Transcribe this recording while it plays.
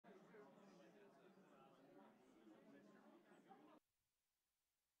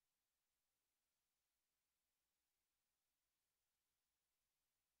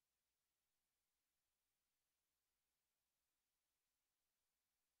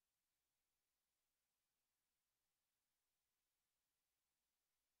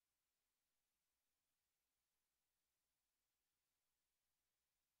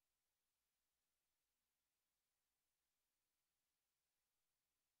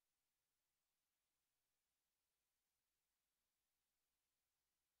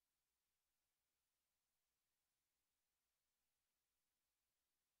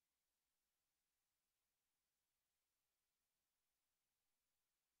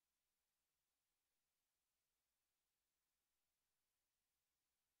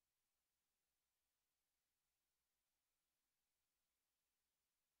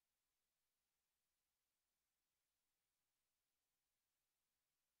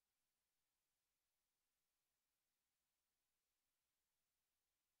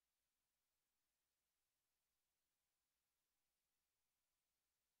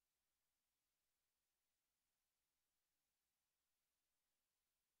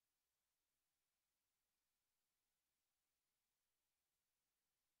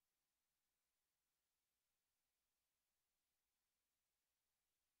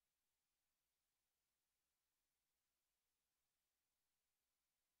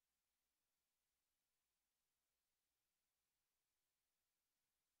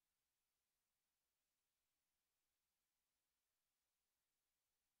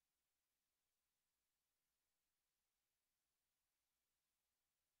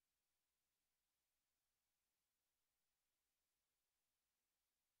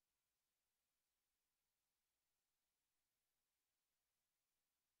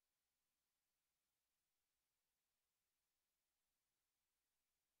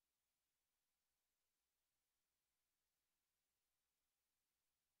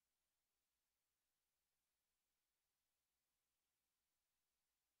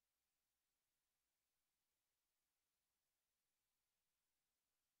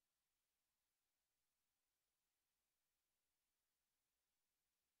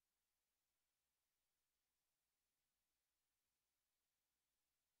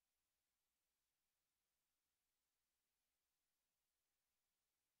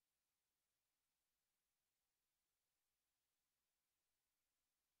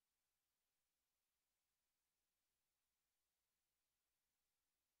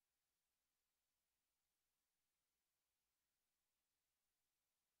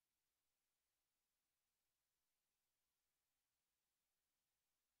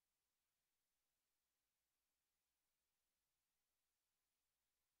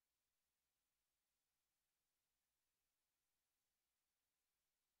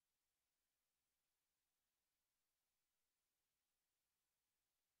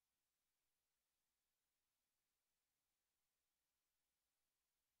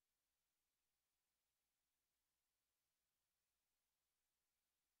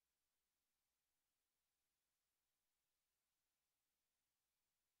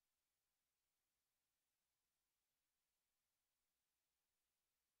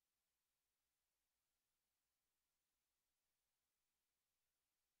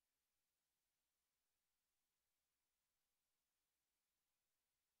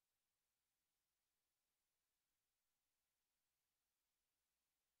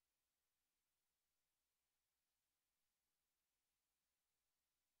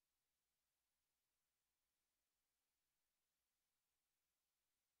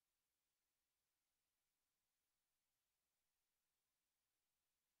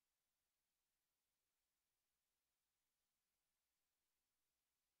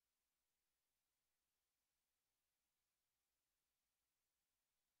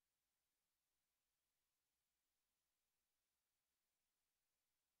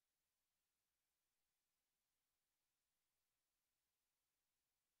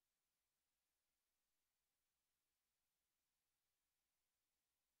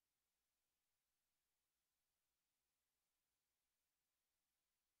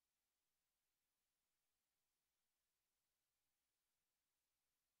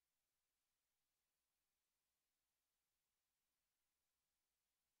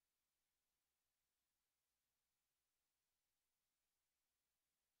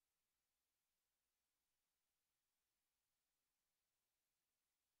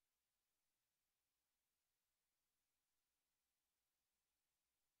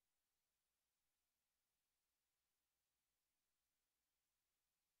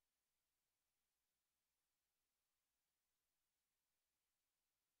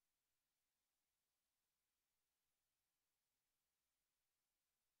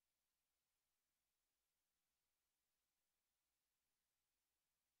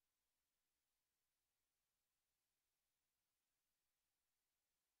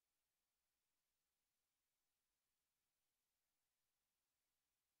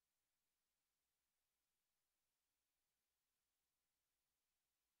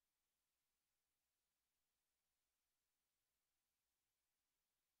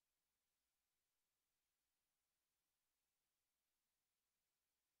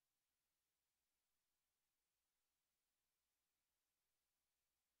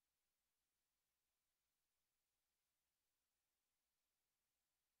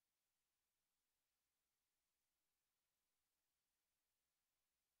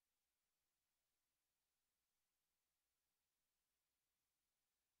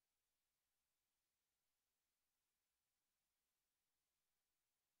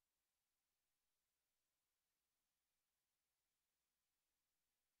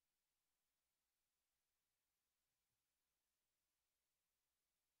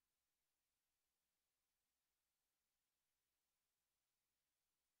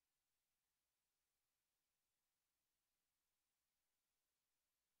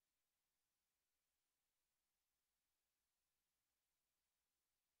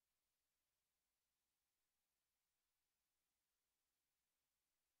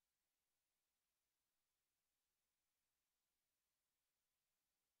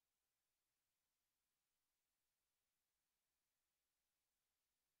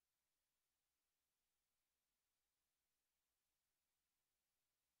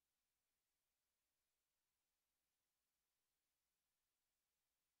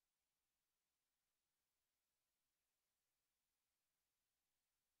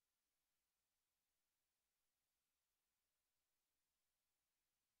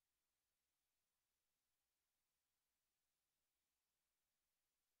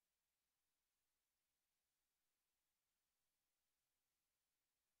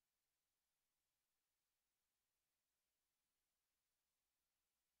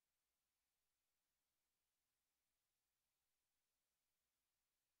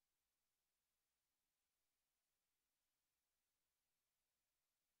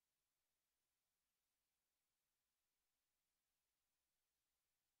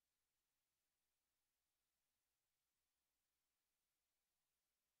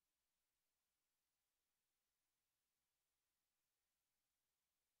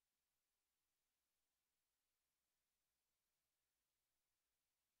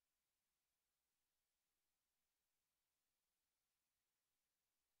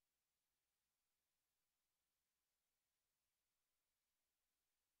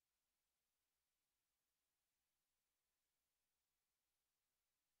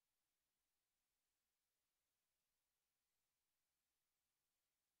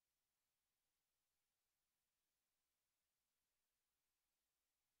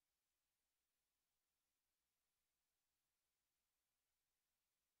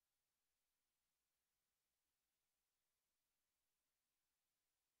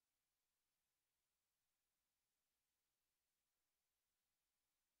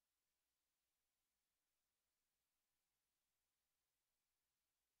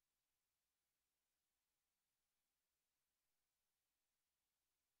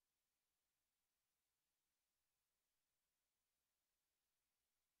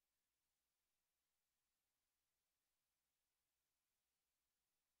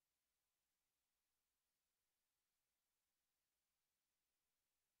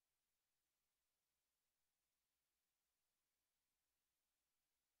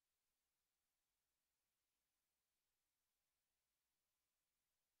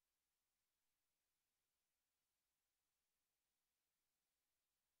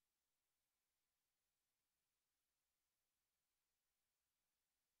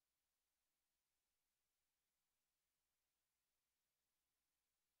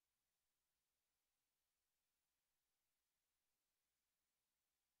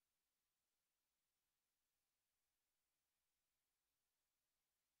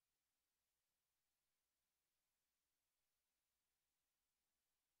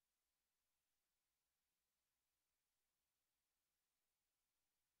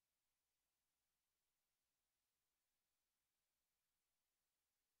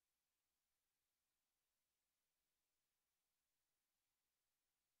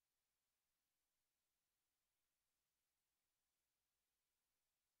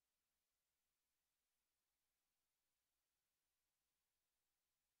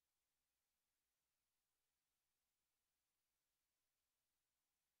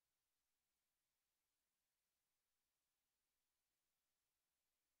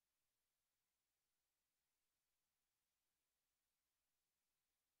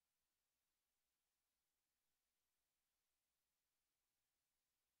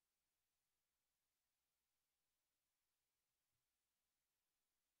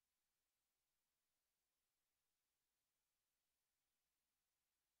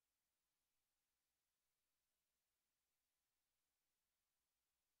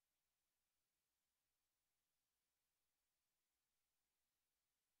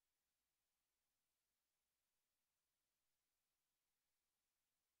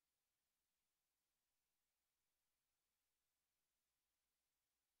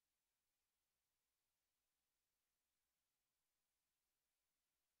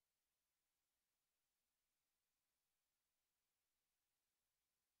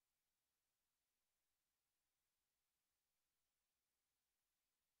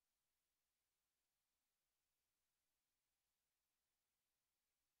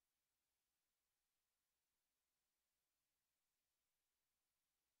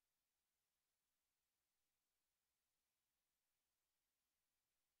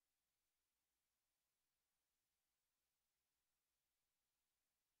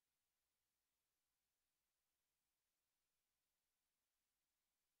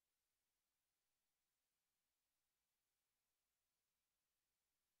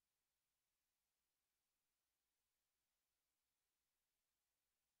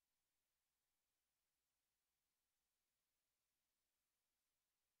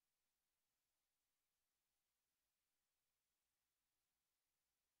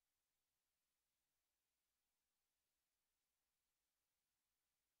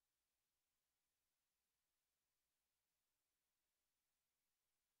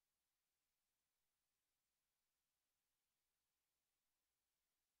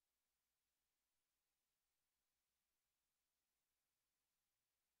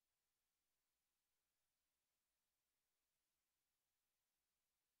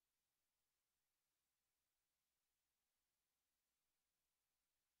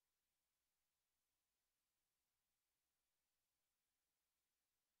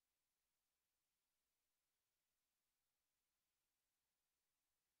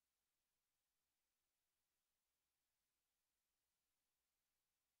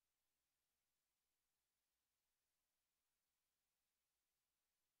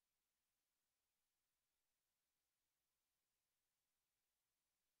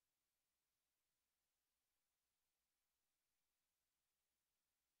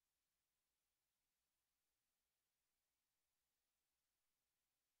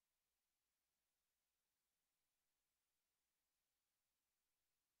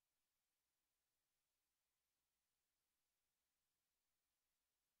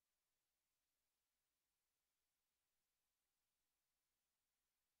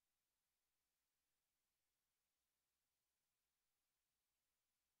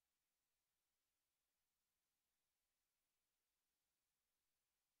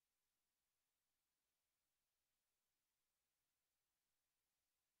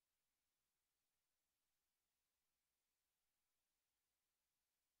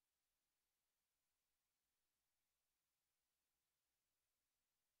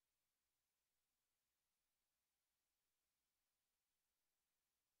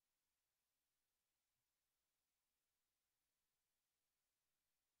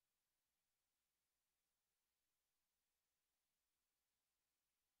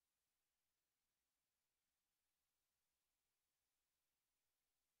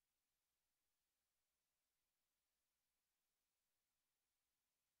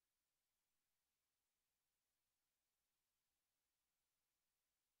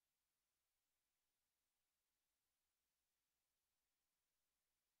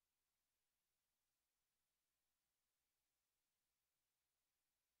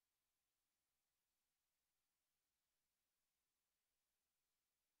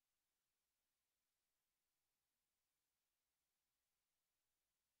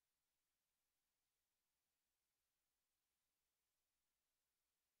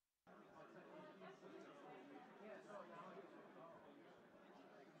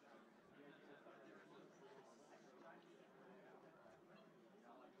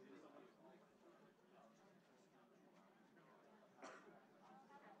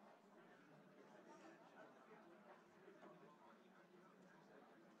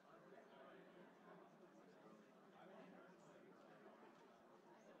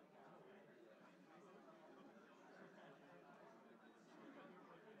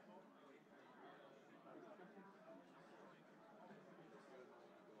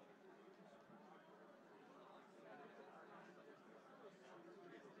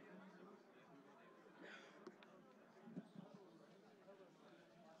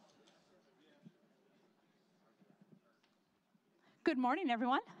Good morning,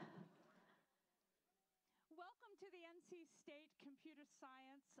 everyone. Welcome to the NC State Computer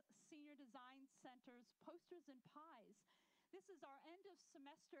Science Senior Design Center's Posters and Pies. This is our end of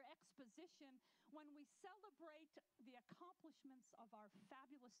semester exposition when we celebrate the accomplishments of our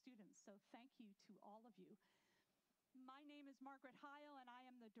fabulous students. So thank you to all of you. My name is Margaret Heil, and I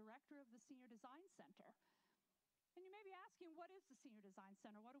am the director of the Senior Design Center. And you may be asking, what is the Senior Design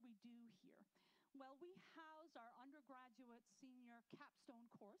Center? What do we do here? Well, we house our undergraduate senior capstone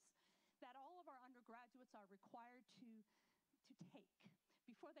course that all of our undergraduates are required to take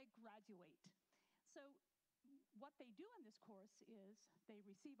before they graduate. So what they do in this course is they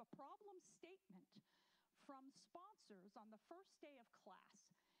receive a problem statement from sponsors on the first day of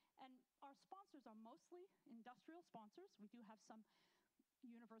class. And our sponsors are mostly industrial sponsors. We do have some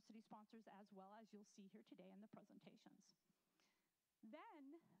university sponsors as well, as you'll see here today in the presentations.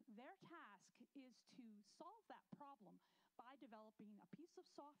 Then their task is to solve that problem by developing a piece of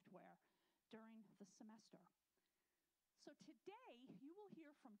software during the semester. So today you will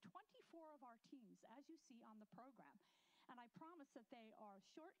hear from 24 of our teams, as you see on the program. And I promise that they are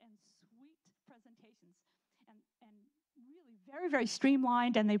short and sweet presentations and really very, very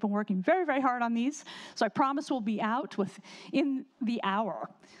streamlined, and they've been working very, very hard on these. So I promise we'll be out within the hour.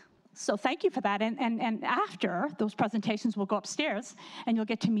 So thank you for that. And after those presentations, we'll go upstairs, and you'll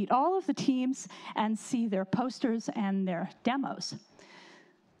get to meet all of the teams and see their posters and their demos.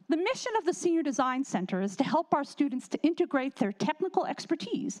 The mission of the Senior Design Center is to help our students to integrate their technical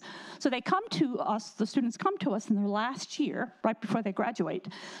expertise. So they come to us, the students come to us in their last year, right before they graduate.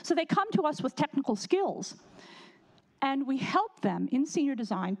 So they come to us with technical skills. And we help them in senior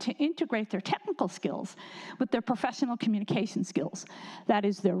design to integrate their technical skills with their professional communication skills. That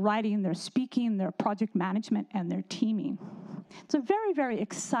is their writing, their speaking, their project management, and their teaming. It's a very, very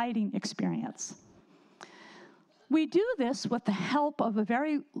exciting experience. We do this with the help of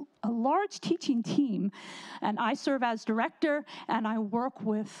a large teaching team, and I serve as director, and I work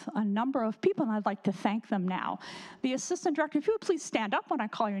with a number of people, and I'd like to thank them now. The assistant director, if you would please stand up when I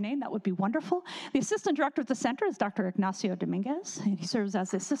call your name, that would be wonderful. The assistant director of the center is Dr. Ignacio Dominguez, and he serves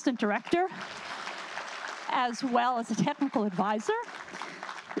as the assistant director, as well as a technical advisor.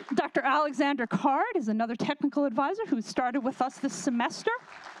 Dr. Alexander Card is another technical advisor who started with us this semester.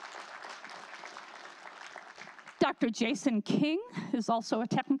 Dr. Jason King is also a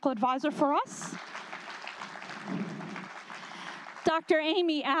technical advisor for us. Dr.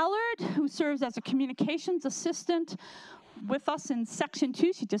 Amy Allard, who serves as a communications assistant with us in Section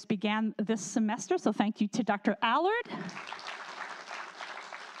 2. She just began this semester, so thank you to Dr. Allard.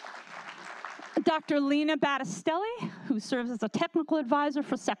 Dr. Lena Battistelli, who serves as a technical advisor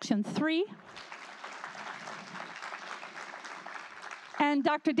for Section 3. And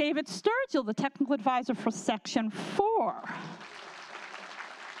Dr. David Sturgill, the technical advisor for Section 4.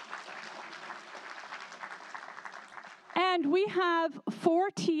 And we have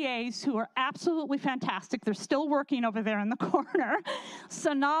 4 TAs who are absolutely fantastic. They're still working over there in the corner.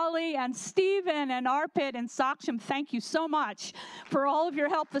 Sonali and Stephen and Arpit and Saksham, thank you so much for all of your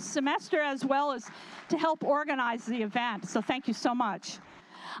help this semester, as well as to help organize the event. So thank you so much.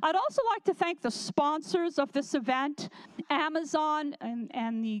 I'd also like to thank the sponsors of this event, Amazon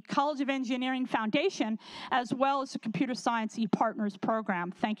and the College of Engineering Foundation, as well as the Computer Science ePartners program.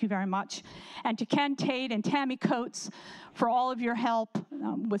 Thank you very much. And to Ken Tate and Tammy Coates for all of your help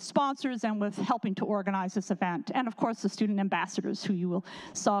with sponsors and with helping to organize this event. And of course, the student ambassadors who you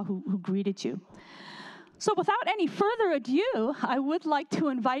saw who greeted you. So without any further ado, I would like to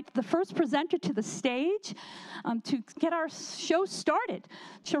invite the first presenter to the stage to get our show started,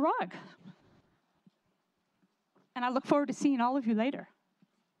 Chirag. And I look forward to seeing all of you later.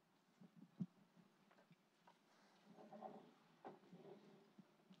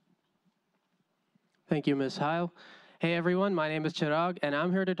 Thank you, Ms. Heil. Hey everyone, my name is Chirag, and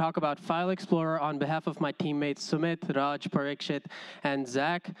I'm here to talk about File Explorer on behalf of my teammates Sumit, Raj, Parikshit, and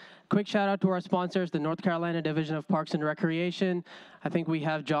Zach. Quick shout out to our sponsors, the North Carolina Division of Parks and Recreation. I think we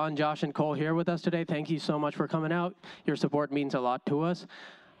have John, Josh, and Cole here with us today. Thank you so much for coming out. Your support means a lot to us.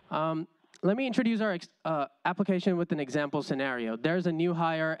 Let me introduce our application with an example scenario. There's a new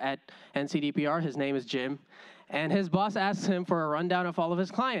hire at NCDPR. His name is Jim. And his boss asks him for a rundown of all of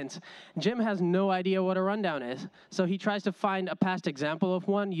his clients. Jim has no idea what a rundown is. So he tries to find a past example of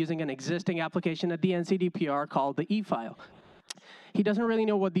one using an existing application at the NCDPR called the e-file. He doesn't really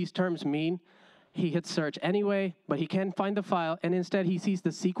know what these terms mean. He hits search anyway, but he can't find the file, and instead he sees the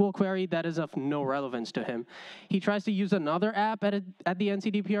SQL query that is of no relevance to him. He tries to use another app at the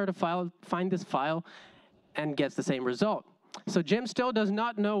NCDPR to find this file and gets the same result. So Jim still does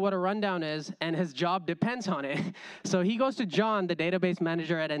not know what a rundown is, and his job depends on it. So he goes to John, the database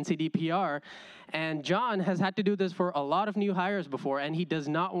manager at NCDPR, and John has had to do this for a lot of new hires before, and he does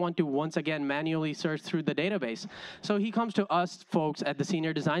not want to once again manually search through the database. So he comes to us folks at the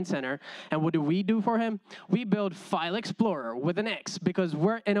Senior Design Center, and what do we do for him? We build File Explorer with an X because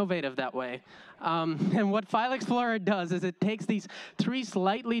we're innovative that way. And what File Explorer does is it takes these 3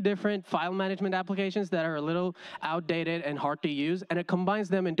 slightly different file management applications that are a little outdated and hard to use, and it combines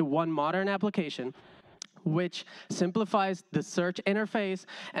them into one modern application, which simplifies the search interface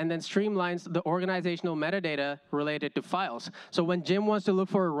and then streamlines the organizational metadata related to files. So when Jim wants to look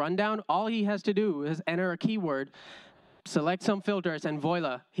for a rundown, all he has to do is enter a keyword, select some filters, and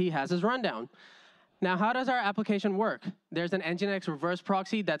voila, he has his rundown. Now, how does our application work? There's an Nginx reverse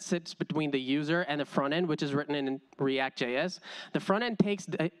proxy that sits between the user and the front end, which is written in React.js. The front end takes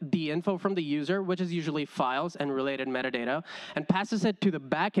the info from the user, which is usually files and related metadata, and passes it to the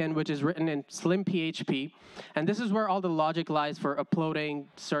back end, which is written in Slim PHP. And this is where all the logic lies for uploading,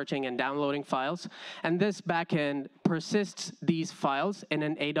 searching, and downloading files. And this back end persists these files in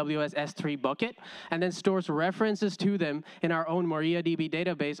an AWS S3 bucket, and then stores references to them in our own MariaDB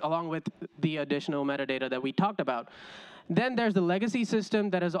database, along with the additional metadata that we talked about. Then there's the legacy system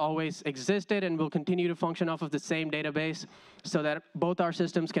that has always existed and will continue to function off of the same database so that both our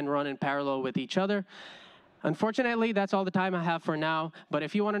systems can run in parallel with each other. Unfortunately, that's all the time I have for now, but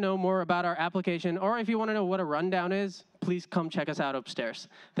if you want to know more about our application or if you want to know what a rundown is, please come check us out upstairs.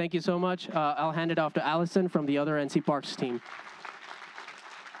 Thank you so much. I'll hand it off to Allison from the other NC Parks team.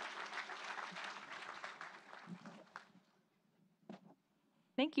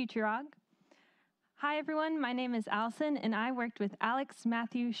 Thank you, Chirag. Hi, everyone. My name is Allison, and I worked with Alex,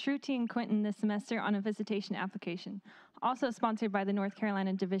 Matthew, Shruti, and Quentin this semester on a visitation application, also sponsored by the North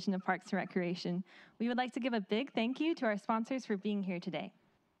Carolina Division of Parks and Recreation. We would like to give a big thank you to our sponsors for being here today.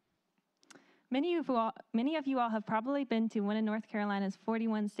 Many of you all have probably been to one of North Carolina's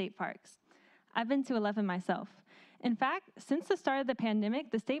 41 state parks. I've been to 11 myself. In fact, since the start of the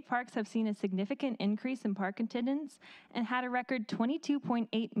pandemic, the state parks have seen a significant increase in park attendance and had a record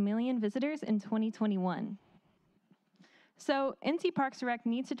 22.8 million visitors in 2021. So NC Parks Rec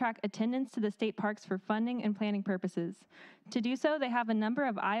needs to track attendance to the state parks for funding and planning purposes. To do so, they have a number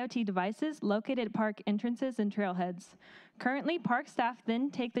of IoT devices located at park entrances and trailheads. Currently, park staff then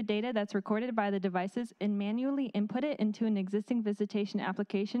take the data that's recorded by the devices and manually input it into an existing visitation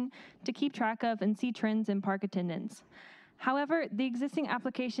application to keep track of and see trends in park attendance. However, the existing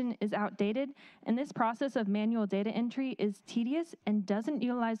application is outdated, and this process of manual data entry is tedious and doesn't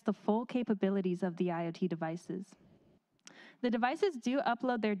utilize the full capabilities of the IoT devices. The devices do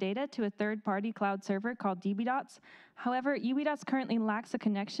upload their data to a third-party cloud server called UBDots. However, UBDots currently lacks a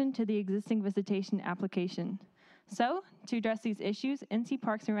connection to the existing visitation application. So, to address these issues, NC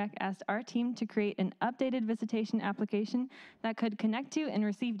Parks and Rec asked our team to create an updated visitation application that could connect to and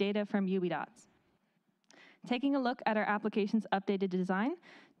receive data from UBDots. Taking a look at our application's updated design,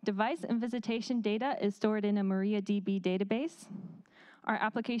 device and visitation data is stored in a MariaDB database. Our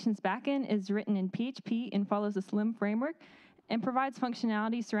application's backend is written in PHP and follows a Slim framework and provides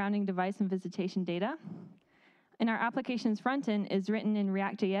functionality surrounding device and visitation data. And our application's frontend is written in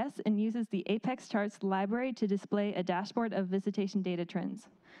React.js and uses the Apex Charts library to display a dashboard of visitation data trends.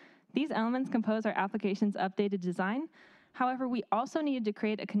 These elements compose our application's updated design. However, we also needed to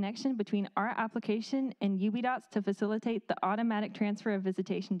create a connection between our application and UBDots to facilitate the automatic transfer of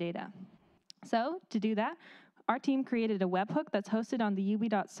visitation data. So, to do that, our team created a webhook that's hosted on the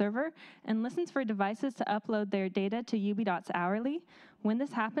UBDots server and listens for devices to upload their data to UBDots hourly. When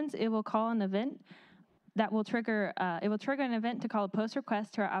this happens, it will call an event that will trigger an event to call a post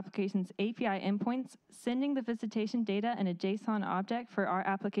request to our application's API endpoints, sending the visitation data in a JSON object for our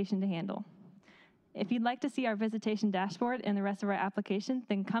application to handle. If you'd like to see our visitation dashboard and the rest of our application,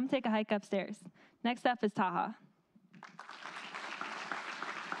 then come take a hike upstairs. Next up is Taha.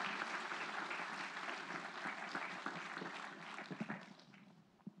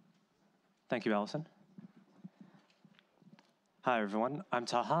 Thank you, Allison. Hi, everyone. I'm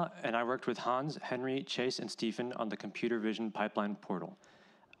Taha, and I worked with Hans, Henry, Chase, and Stephen on the Computer Vision Pipeline portal.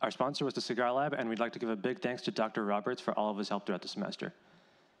 Our sponsor was the Cigar Lab, and we'd like to give a big thanks to Dr. Roberts for all of his help throughout the semester.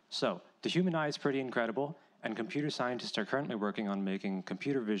 So, the human eye is pretty incredible, and computer scientists are currently working on making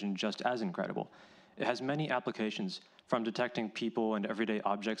computer vision just as incredible. It has many applications, from detecting people and everyday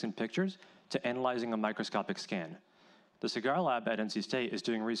objects in pictures to analyzing a microscopic scan. The Cigar Lab at NC State is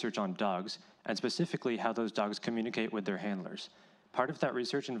doing research on dogs, and specifically how those dogs communicate with their handlers. Part of that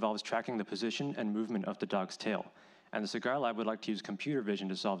research involves tracking the position and movement of the dog's tail, and the Cigar Lab would like to use computer vision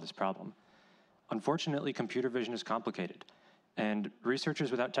to solve this problem. Unfortunately, computer vision is complicated. And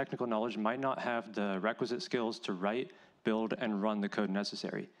researchers without technical knowledge might not have the requisite skills to write, build, and run the code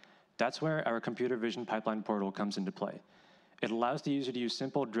necessary. That's where our computer vision pipeline portal comes into play. It allows the user to use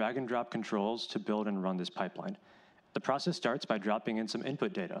simple drag and drop controls to build and run this pipeline. The process starts by dropping in some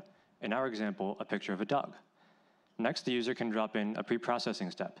input data. In our example, a picture of a dog. Next, the user can drop in a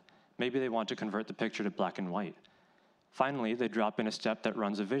pre-processing step. Maybe they want to convert the picture to black and white. Finally, they drop in a step that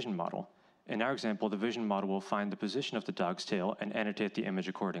runs a vision model. In our example, the vision model will find the position of the dog's tail and annotate the image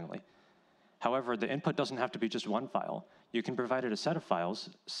accordingly. However, the input doesn't have to be just one file. You can provide it a set of files,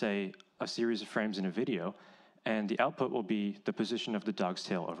 say a series of frames in a video, and the output will be the position of the dog's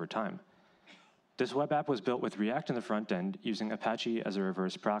tail over time. This web app was built with React in the front end using Apache as a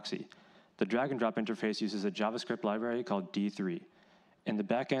reverse proxy. The drag and drop interface uses a JavaScript library called D3. In the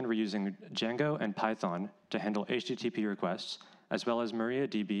back end, we're using Django and Python to handle HTTP requests, as well as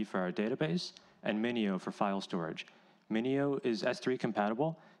MariaDB for our database and Minio for file storage. Minio is S3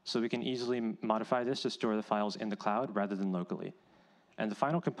 compatible, so we can easily modify this to store the files in the cloud rather than locally. And the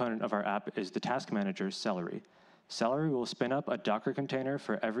final component of our app is the task manager, Celery. Celery will spin up a Docker container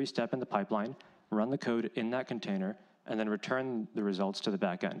for every step in the pipeline, run the code in that container, and then return the results to the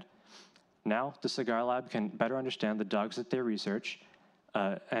back end. Now, the Cigar Lab can better understand the dogs that they research,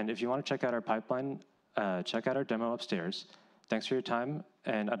 and if you want to check out our pipeline, check out our demo upstairs. Thanks for your time,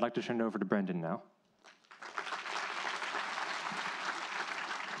 and I'd like to turn it over to Brendan now.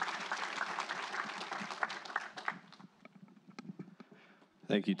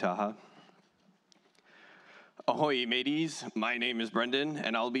 Thank you, Taha. Ahoy, mateys. My name is Brendan,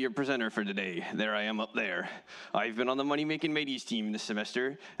 and I'll be your presenter for today. There I am up there. I've been on the Money Making Mateys team this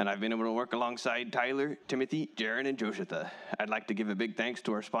semester, and I've been able to work alongside Tyler, Timothy, Jaron, and Joshitha. I'd like to give a big thanks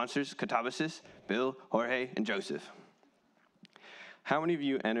to our sponsors, Katabasis, Bill, Jorge, and Joseph. How many of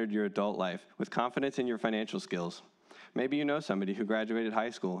you entered your adult life with confidence in your financial skills? Maybe you know somebody who graduated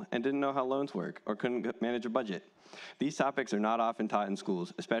high school and didn't know how loans work or couldn't manage a budget. These topics are not often taught in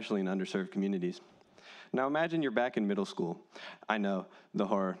schools, especially in underserved communities. Now imagine you're back in middle school. I know, the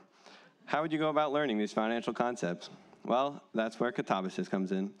horror. How would you go about learning these financial concepts? Well, that's where Katabasis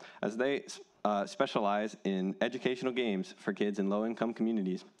comes in, as they specialize in educational games for kids in low-income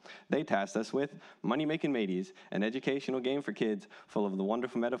communities. They tasked us with Money Making Mateys, an educational game for kids full of the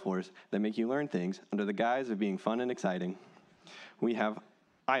wonderful metaphors that make you learn things under the guise of being fun and exciting. We have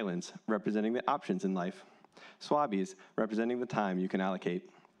islands, representing the options in life. Swabbies, representing the time you can allocate.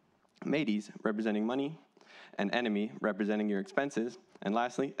 Mateys, representing money. An enemy, representing your expenses. And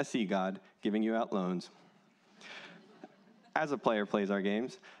lastly, a sea god, giving you out loans. As a player plays our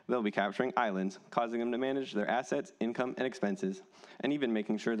games, they'll be capturing islands, causing them to manage their assets, income, and expenses, and even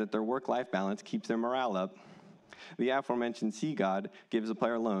making sure that their work-life balance keeps their morale up. The aforementioned sea god gives the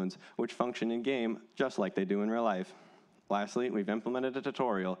player loans, which function in-game just like they do in real life. Lastly, we've implemented a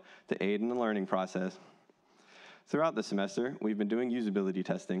tutorial to aid in the learning process. Throughout the semester, we've been doing usability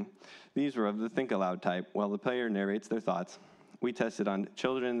testing. These were of the think aloud type, while the player narrates their thoughts. We tested on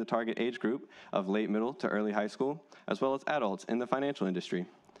children in the target age group of late middle to early high school, as well as adults in the financial industry.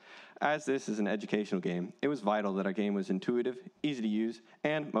 As this is an educational game, it was vital that our game was intuitive, easy to use,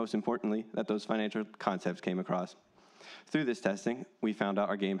 and most importantly, that those financial concepts came across. Through this testing, we found out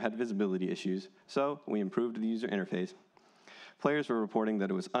our game had visibility issues, so we improved the user interface. Players were reporting that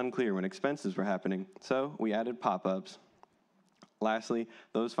it was unclear when expenses were happening, so we added pop-ups. Lastly,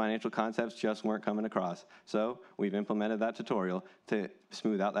 those financial concepts just weren't coming across, so we've implemented that tutorial to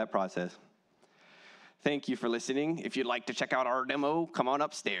smooth out that process. Thank you for listening. If you'd like to check out our demo, come on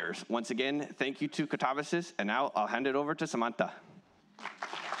upstairs. Once again, thank you to Katabasis, and now I'll hand it over to Samantha.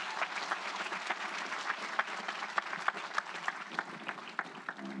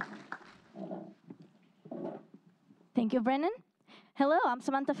 Thank you, Brennan. Hello, I'm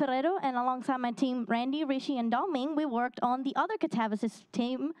Samantha Ferrero, and alongside my team, Randy, Rishi, and Dongming, we worked on the other Katabasis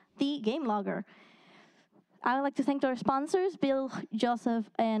team, the Game Logger. I would like to thank our sponsors, Bill, Joseph,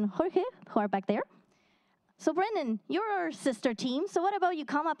 and Jorge, who are back there. So, Brendan, you're our sister team, so what about you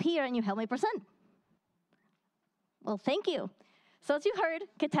come up here and you help me present? Well, thank you. So, as you heard,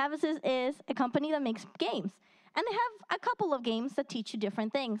 Katabasis is a company that makes games, and they have a couple of games that teach you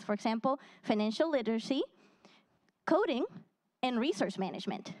different things. For example, financial literacy, coding, and resource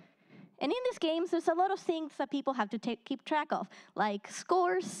management. And in these games, there's a lot of things that people have to keep track of, like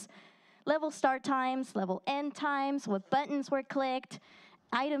scores, level start times, level end times, what buttons were clicked,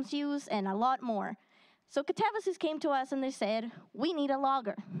 items used, and a lot more. So Katabasis came to us and they said, we need a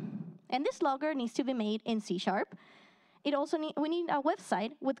logger. And this logger needs to be made in C#. We need a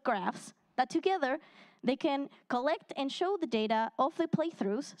website with graphs that together they can collect and show the data of the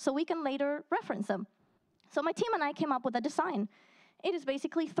playthroughs so we can later reference them. So my team and I came up with a design. It is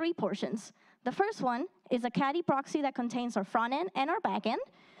basically 3 portions. The first one is a caddy proxy that contains our front end and our back end.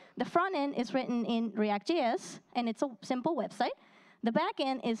 The front end is written in React.js, and it's a simple website. The back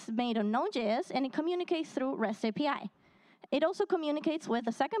end is made on Node.js, and it communicates through REST API. It also communicates with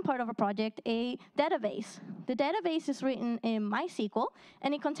the second part of our project, a database. The database is written in MySQL,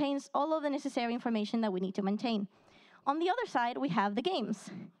 and it contains all of the necessary information that we need to maintain. On the other side, we have the games.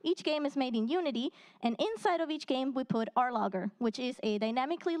 Each game is made in Unity, and inside of each game, we put our logger, which is a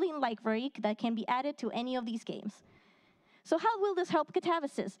dynamically linked library that can be added to any of these games. So how will this help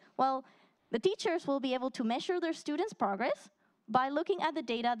catabasis? Well, the teachers will be able to measure their students' progress by looking at the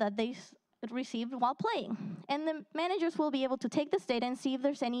data that they received while playing. And the managers will be able to take this data and see if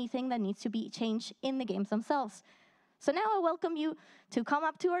there's anything that needs to be changed in the games themselves. So now I welcome you to come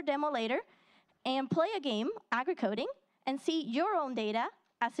up to our demo later and play a game, AgriCoding, and see your own data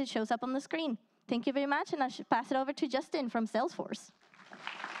as it shows up on the screen. Thank you very much, and I should pass it over to Justin from Salesforce.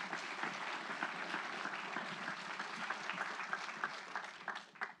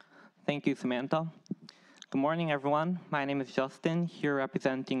 Thank you, Samantha. Good morning, everyone. My name is Justin, here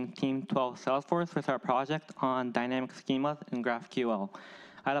representing Team 12 Salesforce with our project on dynamic schemas in GraphQL.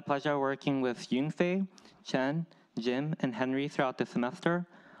 I had a pleasure working with Yunfei, Chen, Jim, and Henry throughout the semester.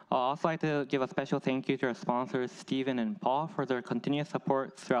 I'd also like to give a special thank you to our sponsors, Steven and Paul, for their continuous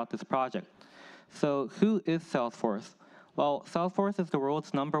support throughout this project. So who is Salesforce? Well, Salesforce is the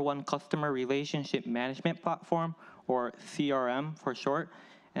world's #1 customer relationship management platform, or CRM for short,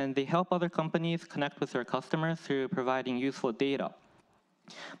 and they help other companies connect with their customers through providing useful data.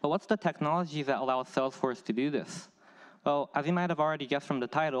 But what's the technology that allows Salesforce to do this? Well, as you might have already guessed from the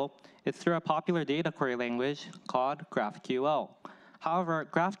title, it's through a popular data query language called GraphQL. However,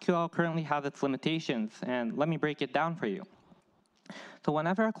 GraphQL currently has its limitations, and let me break it down for you. So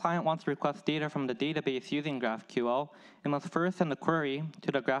whenever a client wants to request data from the database using GraphQL, it must first send a query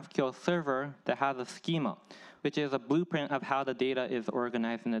to the GraphQL server that has a schema, which is a blueprint of how the data is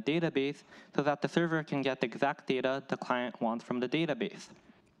organized in the database so that the server can get the exact data the client wants from the database.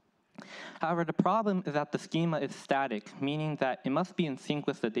 However, the problem is that the schema is static, meaning that it must be in sync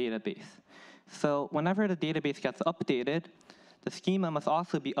with the database. So whenever the database gets updated, the schema must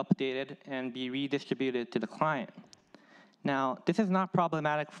also be updated and be redistributed to the client. Now, this is not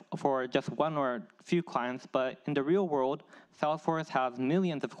problematic for just one or few clients, but in the real world, Salesforce has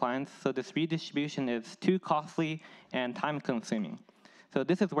millions of clients, so this redistribution is too costly and time-consuming. So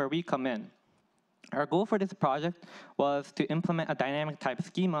this is where we come in. Our goal for this project was to implement a dynamic type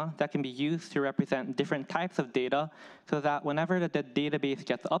schema that can be used to represent different types of data so that whenever the database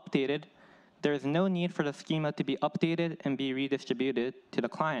gets updated, there is no need for the schema to be updated and be redistributed to the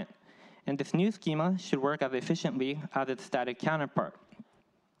client. And this new schema should work as efficiently as its static counterpart.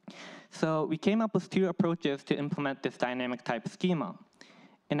 So we came up with 2 approaches to implement this dynamic type schema.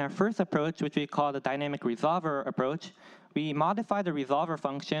 In our first approach, which we call the dynamic resolver approach, we modify the resolver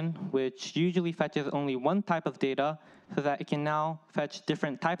function, which usually fetches only one type of data, so that it can now fetch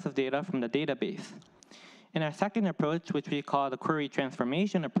different types of data from the database. In our second approach, which we call the query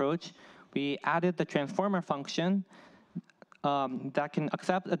transformation approach, we added the transformer function that can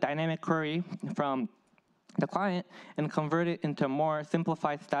accept a dynamic query from the client and convert it into a more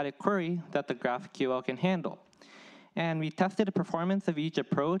simplified static query that the GraphQL can handle. And we tested the performance of each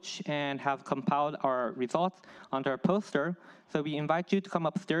approach and have compiled our results onto our poster. So we invite you to come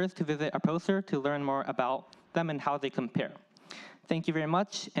upstairs to visit our poster to learn more about them and how they compare. Thank you very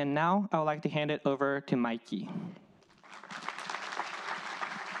much. And now I would like to hand it over to Mikey.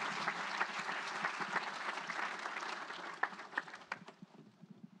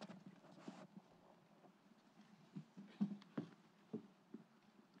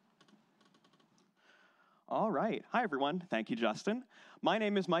 All right. Hi, everyone. Thank you, Justin. My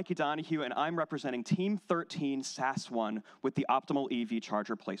name is Mikey Donahue, and I'm representing Team 13 SAS1 with the Optimal EV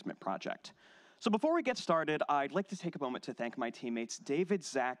Charger Placement Project. So before we get started, I'd like to take a moment to thank my teammates David,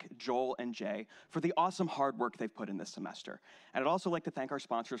 Zach, Joel, and Jay for the awesome hard work they've put in this semester. And I'd also like to thank our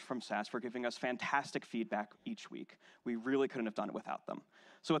sponsors from SAS for giving us fantastic feedback each week. We really couldn't have done it without them.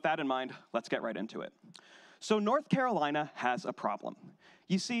 So with that in mind, let's get right into it. So North Carolina has a problem.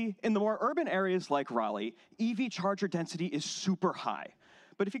 You see, in the more urban areas like Raleigh, EV charger density is super high.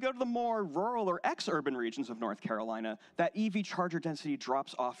 But if you go to the more rural or ex-urban regions of North Carolina, that EV charger density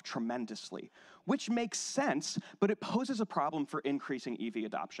drops off tremendously, which makes sense, but it poses a problem for increasing EV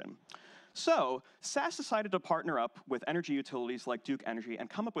adoption. So SAS decided to partner up with energy utilities like Duke Energy and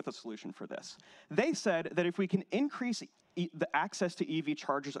come up with a solution for this. They said that if we can increase the access to EV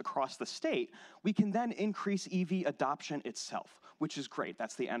chargers across the state, we can then increase EV adoption itself, which is great.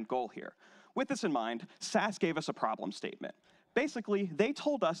 That's the end goal here. with this in mind, SAS gave us a problem statement. Basically, they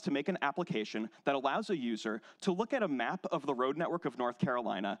told us to make an application that allows a user to look at a map of the road network of North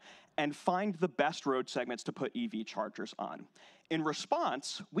Carolina and find the best road segments to put EV chargers on. In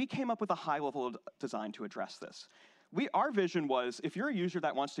response, we came up with a high-level design to address this. Our vision was, if you're a user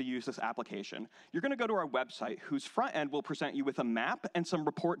that wants to use this application, you're going to go to our website, whose front end will present you with a map and some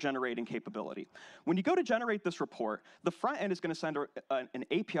report generating capability. When you go to generate this report, the front end is going to send an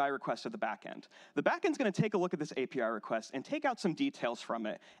API request to the back end. The back end is going to take a look at this API request and take out some details from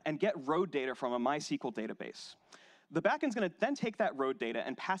it and get road data from a MySQL database. The backend's going to then take that road data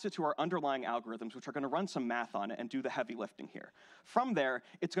and pass it to our underlying algorithms, which are going to run some math on it and do the heavy lifting here. From there,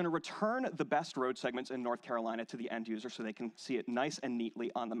 it's going to return the best road segments in North Carolina to the end user so they can see it nice and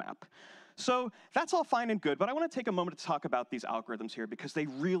neatly on the map. So that's all fine and good, but I want to take a moment to talk about these algorithms here because they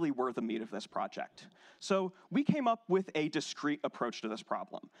really were the meat of this project. So we came up with a discrete approach to this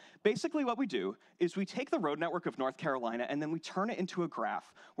problem. Basically what we do is we take the road network of North Carolina and then we turn it into a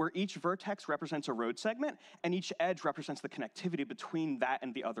graph where each vertex represents a road segment and each edge represents the connectivity between that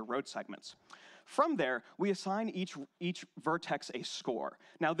and the other road segments. From there, we assign each vertex a score.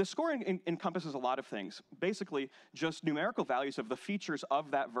 Now, this score encompasses a lot of things. Basically, just numerical values of the features of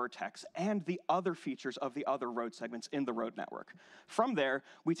that vertex and the other features of the other road segments in the road network. From there,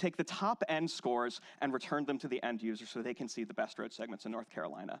 we take the top end scores and return them to the end user so they can see the best road segments in North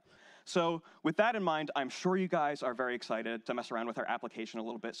Carolina. So with that in mind, I'm sure you guys are very excited to mess around with our application a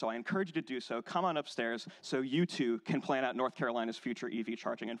little bit, so I encourage you to do so. Come on upstairs so you too can plan out North Carolina's future EV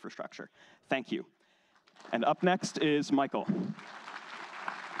charging infrastructure. Thank you. And up next is Michael.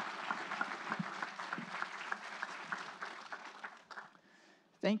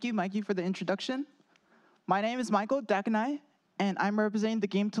 Thank you, Mikey, for the introduction. My name is Michael Dakanai, and I'm representing the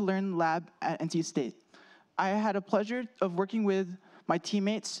Game to Learn lab at NC State. I had a pleasure of working with my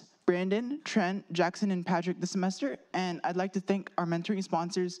teammates, Brandon, Trent, Jackson, and Patrick this semester, and I'd like to thank our mentoring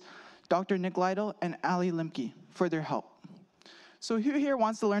sponsors, Dr. Nick Lytle and Ali Limke, for their help. So who here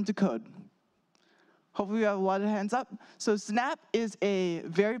wants to learn to code? Hopefully we have a lot of hands up. So Snap is a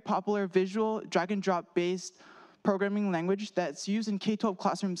very popular visual drag and drop based programming language that's used in K-12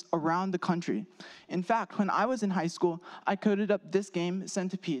 classrooms around the country. In fact, when I was in high school, I coded up this game,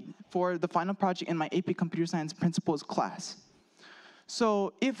 Centipede, for the final project in my AP Computer Science Principles class.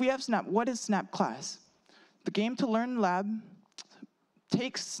 So if we have Snap, what is Snap class? The Game to Learn lab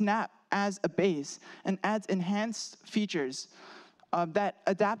takes Snap as a base and adds enhanced features that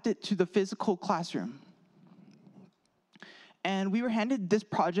adapt it to the physical classroom. And we were handed this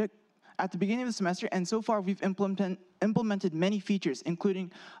project at the beginning of the semester, and so far we've implemented many features,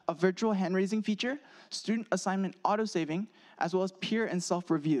 including a virtual hand-raising feature, student assignment auto-saving, as well as peer and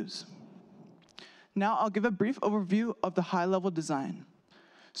self-reviews. Now I'll give a brief overview of the high-level design.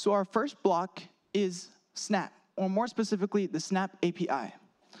 So our first block is Snap, or more specifically, the Snap API.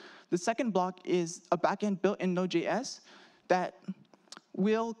 The second block is a backend built in Node.js that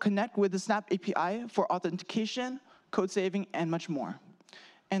will connect with the Snap API for authentication, code saving, and much more.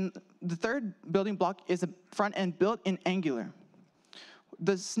 And the third building block is a front end built in Angular.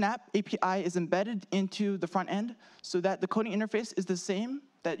 The Snap API is embedded into the front end so that the coding interface is the same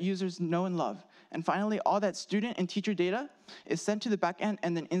that users know and love. And finally, all that student and teacher data is sent to the back end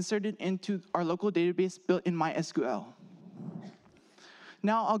and then inserted into our local database built in MySQL.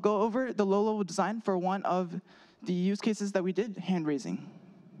 Now I'll go over the low-level design for one of the use cases that we did, hand raising.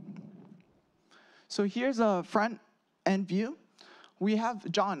 So here's a front end view. We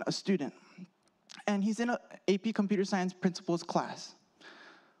have John, a student, and he's in an AP Computer Science Principles class.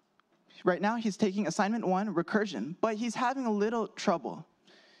 Right now, he's taking assignment 1, recursion, but he's having a little trouble.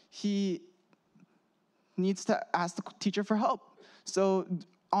 He needs to ask the teacher for help. So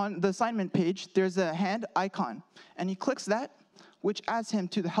on the assignment page, there's a hand icon, and he clicks that, which adds him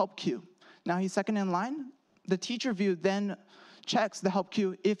to the help queue. Now he's second in line. The teacher view then checks the help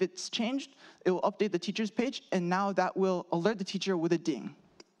queue. If it's changed, it will update the teacher's page, and now that will alert the teacher with a ding.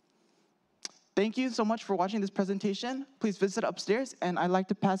 Thank you so much for watching this presentation. Please visit upstairs, and I'd like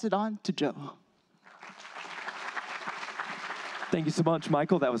to pass it on to Joe. Thank you so much,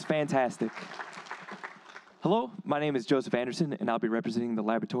 Michael. That was fantastic. Hello, my name is Joseph Anderson, and I'll be representing the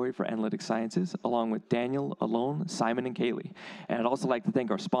Laboratory for Analytic Sciences, along with Daniel, Alon, Simon, and Kaylee. And I'd also like to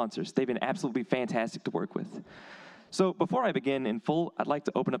thank our sponsors. They've been absolutely fantastic to work with. So before I begin in full, I'd like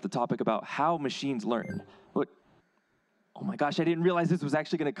to open up the topic about how machines learn. Look, oh my gosh, I didn't realize this was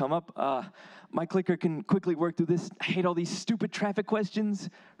actually going to come up. My clicker can quickly work through this. I hate all these stupid traffic questions.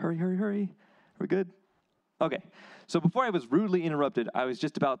 Hurry, hurry, hurry. We're good? Okay, so before I was rudely interrupted, I was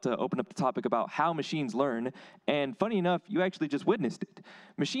just about to open up the topic about how machines learn, and funny enough, you actually just witnessed it.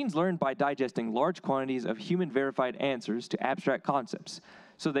 Machines learn by digesting large quantities of human-verified answers to abstract concepts,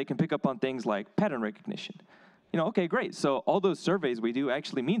 so they can pick up on things like pattern recognition. Okay, great, so all those surveys we do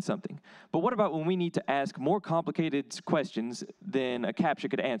actually mean something. But what about when we need to ask more complicated questions than a CAPTCHA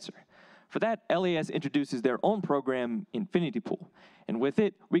could answer? For that, LAS introduces their own program, Infinity Pool. And with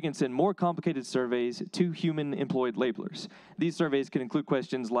it, we can send more complicated surveys to human-employed labelers. These surveys can include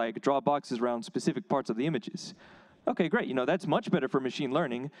questions like draw boxes around specific parts of the images. Okay, great, that's much better for machine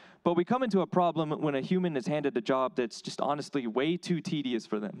learning, but we come into a problem when a human is handed a job that's just honestly way too tedious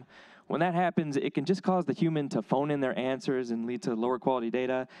for them. When that happens, it can just cause the human to phone in their answers and lead to lower quality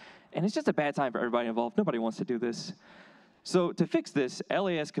data, and it's just a bad time for everybody involved. Nobody wants to do this. So to fix this,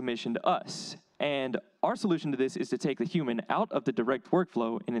 LAS commissioned us, and our solution to this is to take the human out of the direct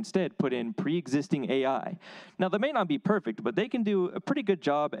workflow and instead put in pre-existing AI. Now, they may not be perfect, but they can do a pretty good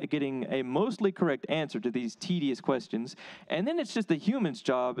job at getting a mostly correct answer to these tedious questions, and then it's just the human's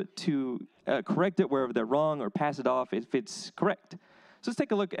job to correct it wherever they're wrong or pass it off if it's correct. So let's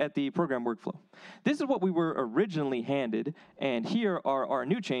take a look at the program workflow. This is what we were originally handed, and here are our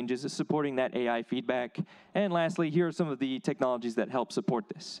new changes supporting that AI feedback. And lastly, here are some of the technologies that help support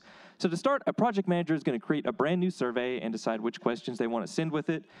this. So to start, a project manager is going to create a brand new survey and decide which questions they want to send with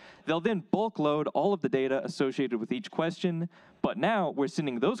it. They'll then bulk load all of the data associated with each question, but now we're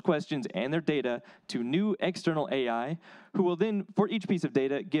sending those questions and their data to new external AI, who will then, for each piece of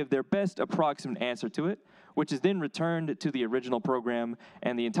data, give their best approximate answer to it, which is then returned to the original program,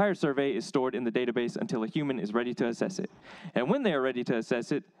 and the entire survey is stored in the database until a human is ready to assess it. And when they are ready to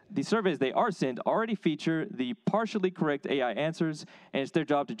assess it, the surveys they are sent already feature the partially correct AI answers, and it's their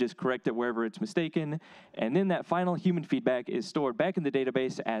job to just correct it wherever it's mistaken, and then that final human feedback is stored back in the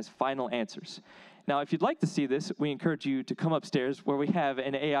database as final answers. Now, if you'd like to see this, we encourage you to come upstairs where we have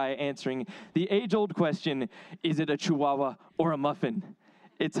an AI answering the age-old question, is it a chihuahua or a muffin?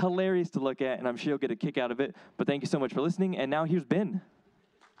 It's hilarious to look at, and I'm sure you'll get a kick out of it. But thank you so much for listening. And now here's Ben.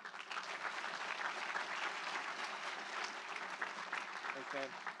 Thanks, Ben.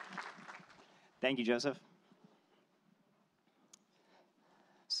 Thank you, Joseph.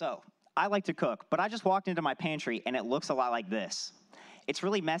 So, I like to cook, but I just walked into my pantry, and it looks a lot like this. It's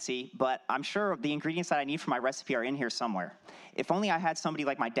really messy, but I'm sure the ingredients that I need for my recipe are in here somewhere. If only I had somebody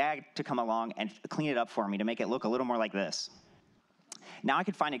like my dad to come along and clean it up for me to make it look a little more like this. Now I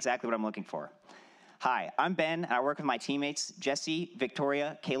can find exactly what I'm looking for. Hi, I'm Ben, and I work with my teammates, Jesse,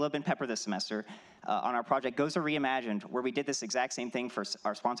 Victoria, Caleb, and Pepper this semester on our project Gozer Reimagined, where we did this exact same thing for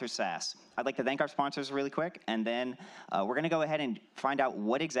our sponsor, SAS. I'd like to thank our sponsors really quick, and then we're going to go ahead and find out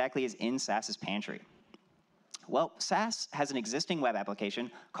what exactly is in SAS's pantry. Well, SAS has an existing web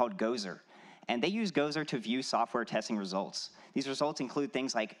application called Gozer, and they use Gozer to view software testing results. These results include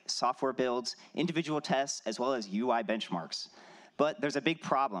things like software builds, individual tests, as well as UI benchmarks. But there's a big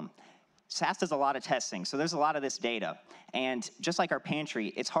problem. SAS does a lot of testing, so there's a lot of this data. And just like our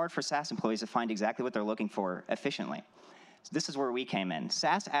pantry, it's hard for SAS employees to find exactly what they're looking for efficiently. So this is where we came in.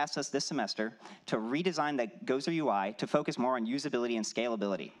 SAS asked us this semester to redesign the Gozer UI to focus more on usability and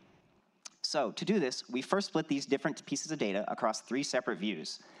scalability. So to do this, we first split these different pieces of data across 3 separate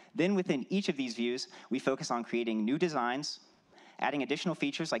views. Then within each of these views, we focus on creating new designs, adding additional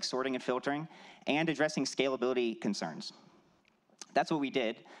features like sorting and filtering, and addressing scalability concerns. That's what we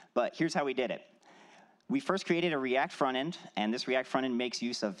did, but here's how we did it. We first created a React frontend, and this React frontend makes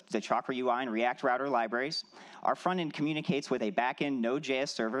use of the Chakra UI and React Router libraries. Our frontend communicates with a backend Node.js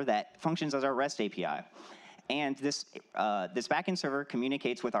server that functions as our REST API. And this backend server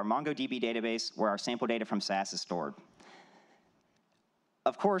communicates with our MongoDB database where our sample data from SAS is stored.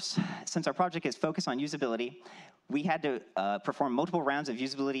 Of course, since our project is focused on usability, we had to perform multiple rounds of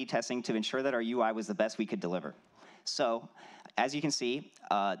usability testing to ensure that our UI was the best we could deliver. So, as you can see,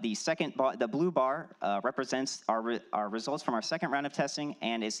 the blue bar represents our results from our second round of testing,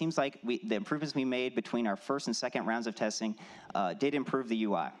 and it seems like the improvements we made between our first and second rounds of testing did improve the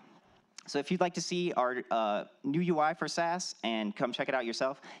UI. So if you'd like to see our new UI for SAS and come check it out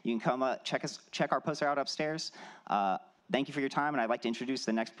yourself, you can come check our poster out upstairs. Thank you for your time, and I'd like to introduce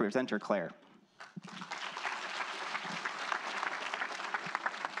the next presenter, Claire.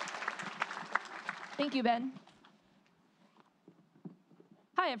 Thank you, Ben.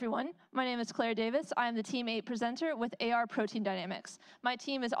 Hi, everyone. My name is Claire Davis. I am the Team 8 presenter with AR Protein Dynamics. My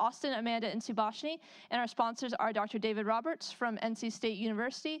team is Austin, Amanda, and Subhashini, and our sponsors are Dr. David Roberts from NC State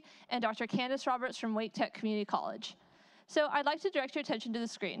University and Dr. Candace Roberts from Wake Tech Community College. So I'd like to direct your attention to the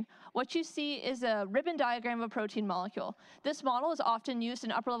screen. What you see is a ribbon diagram of a protein molecule. This model is often used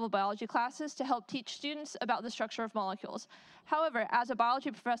in upper-level biology classes to help teach students about the structure of molecules. However, as a biology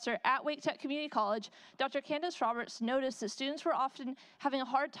professor at Wake Tech Community College, Dr. Candace Roberts noticed that students were often having a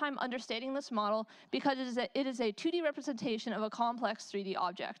hard time understanding this model because it is a 2D representation of a complex 3D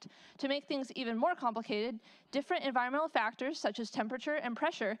object. To make things even more complicated, different environmental factors, such as temperature and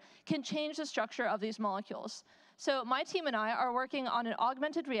pressure, can change the structure of these molecules. So my team and I are working on an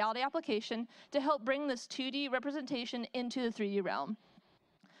augmented reality application to help bring this 2D representation into the 3D realm.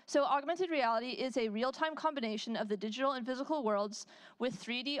 So augmented reality is a real-time combination of the digital and physical worlds with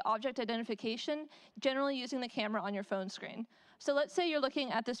 3D object identification, generally using the camera on your phone screen. So let's say you're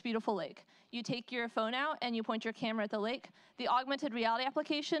looking at this beautiful lake. You take your phone out and you point your camera at the lake. The augmented reality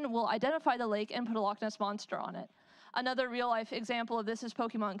application will identify the lake and put a Loch Ness monster on it. Another real-life example of this is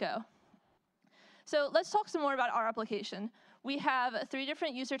Pokemon Go. So let's talk some more about our application. We have 3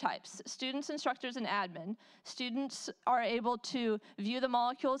 different user types: students, instructors, and admin. Students are able to view the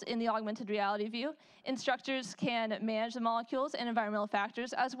molecules in the augmented reality view. Instructors can manage the molecules and environmental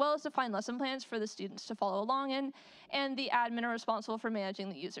factors, as well as define lesson plans for the students to follow along in, and the admin are responsible for managing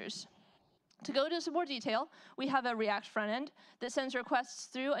the users. To go into some more detail, we have a React front end that sends requests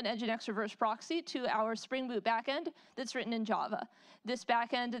through an Nginx reverse proxy to our Spring Boot backend that's written in Java. This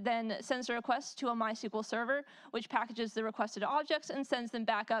backend then sends the request to a MySQL server, which packages the requested objects and sends them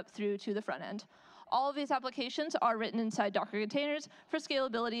back up through to the front end. All of these applications are written inside Docker containers for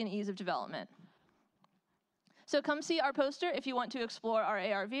scalability and ease of development. So come see our poster if you want to explore our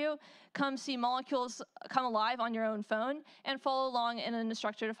AR view. Come see molecules come alive on your own phone, and follow along in an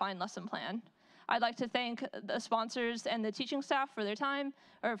instructor-defined lesson plan. I'd like to thank the sponsors and the teaching staff for their time,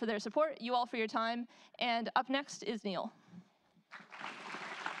 or for their support, you all for your time. And up next is Neil.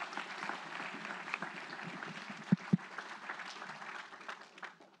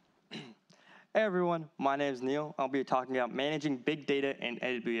 Hey everyone, my name is Neil. I'll be talking about managing big data in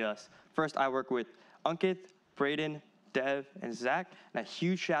AWS. First, I work with Ankit, Braden, Dev, and Zach, and a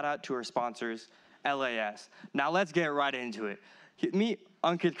huge shout out to our sponsors, LAS. Now let's get right into it. Meet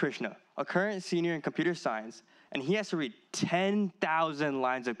Ankit Krishna, a current senior in computer science, and he has to read 10,000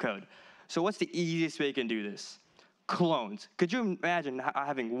 lines of code. So what's the easiest way you can do this? Clones. Could you imagine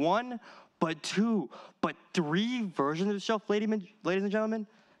having 1, but 2, but 3 versions of yourself, ladies and gentlemen?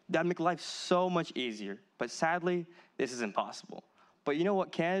 That'd make life so much easier. But sadly, this is impossible. But you know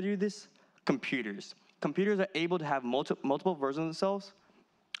what can do this? Computers. Computers are able to have multiple versions of themselves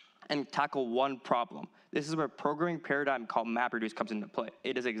and tackle one problem. This is where a programming paradigm called MapReduce comes into play.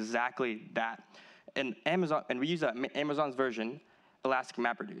 It is exactly that. And we use Amazon's version, Elastic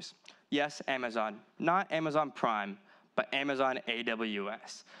MapReduce. Yes, Amazon, not Amazon Prime, but Amazon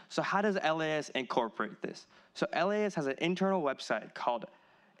AWS. So how does LAS incorporate this? So LAS has an internal website called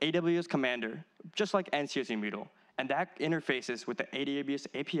AWS Commander, just like NCSE Moodle, and that interfaces with the AWS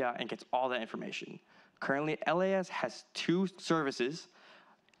API and gets all that information. Currently, LAS has 2 services,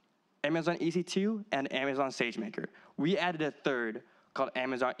 Amazon EC2 and Amazon SageMaker. We added a 3rd called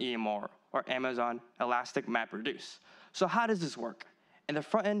Amazon EMR, or Amazon Elastic MapReduce. So how does this work? In the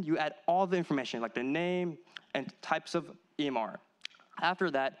front end, you add all the information, like the name and types of EMR.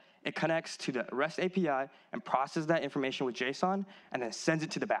 After that, it connects to the REST API and processes that information with JSON, and then sends it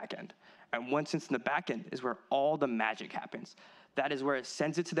to the backend. And once it's in the backend is where all the magic happens. That is where it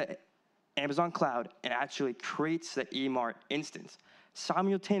sends it to the Amazon cloud and actually creates the EMR instance.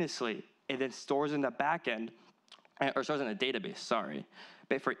 Simultaneously, it then stores in the backend, or stores in a database, sorry,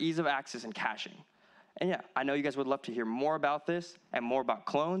 but for ease of access and caching. And yeah, I know you guys would love to hear more about this and more about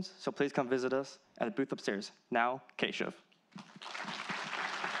clones, so please come visit us at the booth upstairs. Now, Keshav.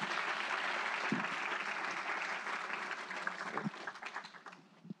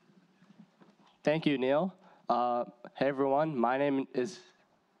 Thank you, Neil. Hey everyone, my name is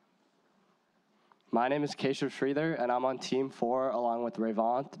Keshav Sridhar, and I'm on team 4 along with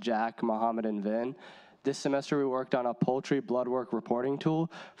Revant, Jack, Mohammed, and Vin. This semester we worked on a poultry blood work reporting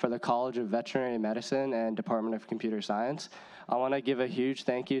tool for the College of Veterinary Medicine and Department of Computer Science. I want to give a huge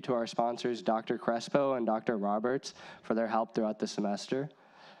thank you to our sponsors, Dr. Crespo and Dr. Roberts, for their help throughout the semester.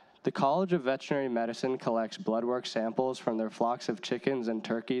 The College of Veterinary Medicine collects blood work samples from their flocks of chickens and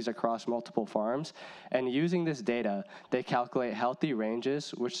turkeys across multiple farms, and using this data, they calculate healthy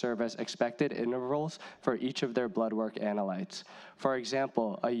ranges which serve as expected intervals for each of their blood work analytes. For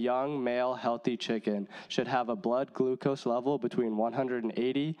example, a young male healthy chicken should have a blood glucose level between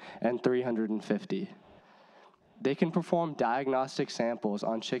 180 and 350. They can perform diagnostic samples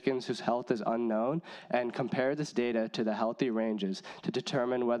on chickens whose health is unknown and compare this data to the healthy ranges to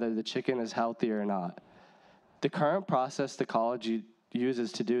determine whether the chicken is healthy or not. The current process the college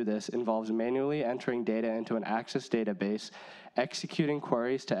uses to do this involves manually entering data into an Access database, executing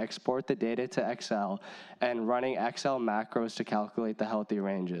queries to export the data to Excel, and running Excel macros to calculate the healthy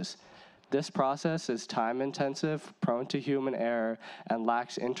ranges. This process is time-intensive, prone to human error, and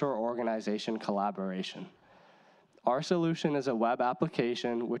lacks inter-organization collaboration. Our solution is a web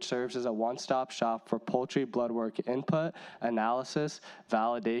application which serves as a one-stop shop for poultry blood work input, analysis,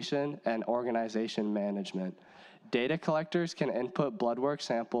 validation, and organization management. Data collectors can input blood work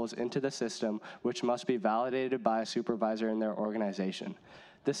samples into the system, which must be validated by a supervisor in their organization.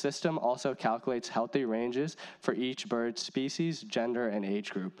 The system also calculates healthy ranges for each bird's species, gender, and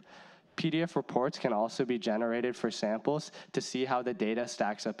age group. PDF reports can also be generated for samples to see how the data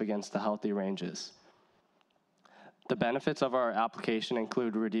stacks up against the healthy ranges. The benefits of our application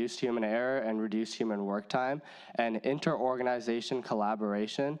include reduced human error and reduced human work time, and inter-organization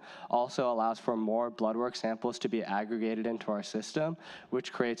collaboration also allows for more blood work samples to be aggregated into our system,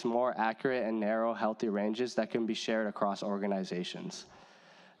 which creates more accurate and narrow healthy ranges that can be shared across organizations.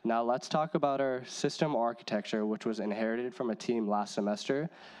 Now let's talk about our system architecture, which was inherited from a team last semester.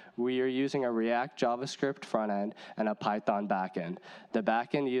 We are using a React JavaScript front end and a Python backend. The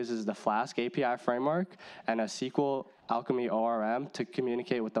backend uses the Flask API framework and a SQL Alchemy ORM to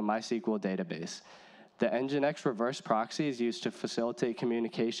communicate with the MySQL database. The Nginx reverse proxy is used to facilitate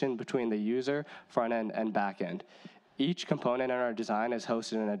communication between the user, front end, and backend. Each component in our design is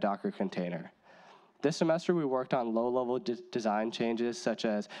hosted in a Docker container. This semester, we worked on low-level design changes, such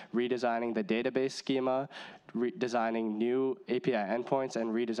as redesigning the database schema, designing new API endpoints, and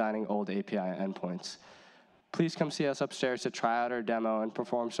redesigning old API endpoints. Please come see us upstairs to try out our demo and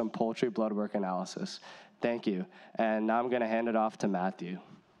perform some poultry blood work analysis. Thank you. And now I'm going to hand it off to Matthew.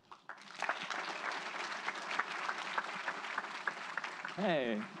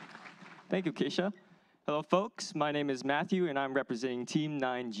 Hey, thank you, Keisha. Hello, folks. My name is Matthew, and I'm representing Team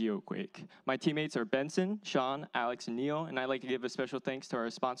 9 GeoQuake. My teammates are Benson, Sean, Alex, and Neil, and I'd like to give a special thanks to our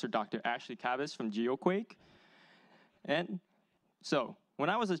sponsor, Dr. Ashley Cabas from GeoQuake. And so, when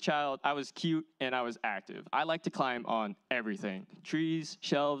I was a child, I was cute and I was active. I liked to climb on everything: trees,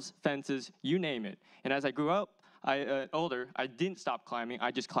 shelves, fences, you name it. And as I grew up, older, I didn't stop climbing. I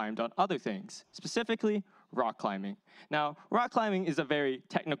just climbed on other things, specifically rock climbing. Now, rock climbing is a very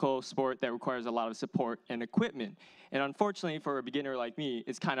technical sport that requires a lot of support and equipment. And unfortunately, for a beginner like me,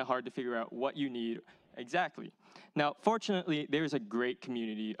 it's kind of hard to figure out what you need exactly. Now, fortunately, there's a great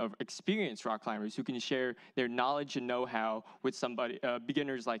community of experienced rock climbers who can share their knowledge and know-how with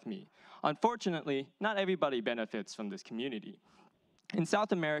beginners like me. Unfortunately, not everybody benefits from this community. In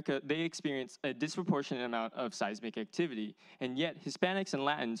South America, they experience a disproportionate amount of seismic activity, and yet Hispanics and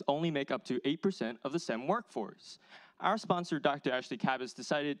Latins only make up to 8% of the STEM workforce. Our sponsor, Dr. Ashley Cabas,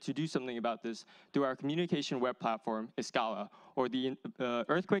 decided to do something about this through our communication web platform, Escala, or the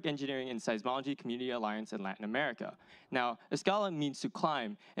Earthquake Engineering and Seismology Community Alliance in Latin America. Now, Escala means to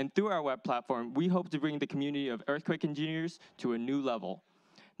climb, and through our web platform, we hope to bring the community of earthquake engineers to a new level.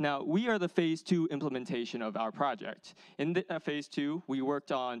 Now, we are the phase 2 implementation of our project. In phase 2, we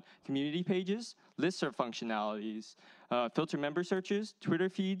worked on community pages, listserv functionalities, filter member searches, Twitter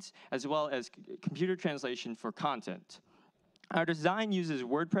feeds, as well as computer translation for content. Our design uses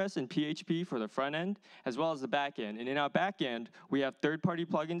WordPress and PHP for the front end, as well as the back end. And in our back end, we have third-party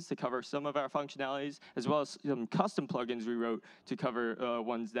plugins to cover some of our functionalities, as well as some custom plugins we wrote to cover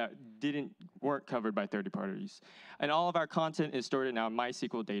ones that weren't covered by third parties. And all of our content is stored in our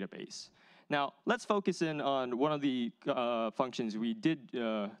MySQL database. Now, let's focus in on one of the functions we did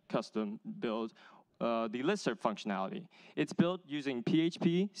custom build, the listserv functionality. It's built using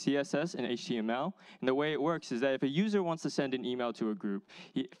PHP, CSS, and HTML. And the way it works is that if a user wants to send an email to a group,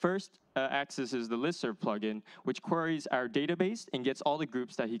 he first accesses the listserv plugin, which queries our database and gets all the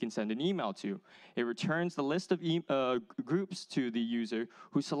groups that he can send an email to. It returns the list of groups to the user,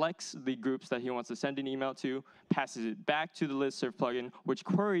 who selects the groups that he wants to send an email to, passes it back to the listserv plugin, which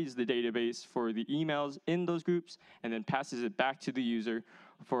queries the database for the emails in those groups, and then passes it back to the user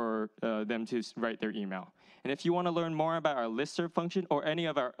for them to write their email. And if you want to learn more about our listserv function or any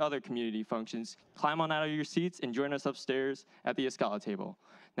of our other community functions, climb on out of your seats and join us upstairs at the Escala table.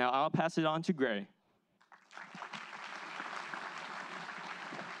 Now, I'll pass it on to Gray.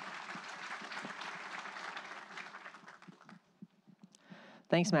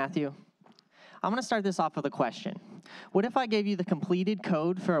 Thanks, Matthew. I'm going to start this off with a question. What if I gave you the completed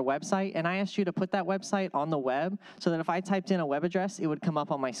code for a website and I asked you to put that website on the web so that if I typed in a web address, it would come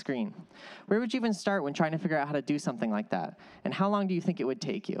up on my screen? Where would you even start when trying to figure out how to do something like that? And how long do you think it would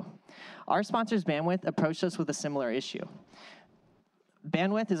take you? Our sponsors, Bandwidth, approached us with a similar issue.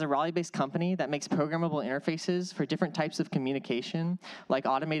 Bandwidth is a Raleigh-based company that makes programmable interfaces for different types of communication, like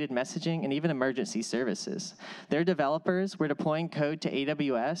automated messaging and even emergency services. Their developers were deploying code to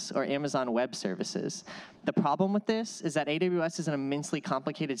AWS or Amazon Web Services. The problem with this is that AWS is an immensely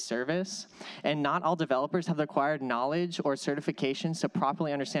complicated service, and not all developers have the required knowledge or certifications to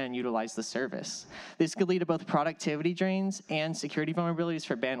properly understand and utilize the service. This could lead to both productivity drains and security vulnerabilities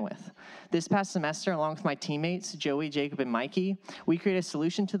for Bandwidth. This past semester, along with my teammates, Joey, Jacob, and Mikey, we created a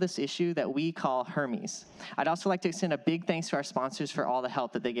solution to this issue that we call Hermes. I'd also like to extend a big thanks to our sponsors for all the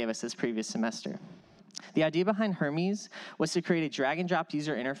help that they gave us this previous semester. The idea behind Hermes was to create a drag-and-drop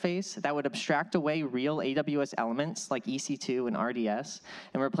user interface that would abstract away real AWS elements like EC2 and RDS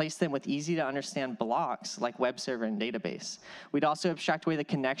and replace them with easy-to-understand blocks like web server and database. We'd also abstract away the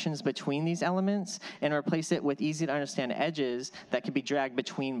connections between these elements and replace it with easy-to-understand edges that could be dragged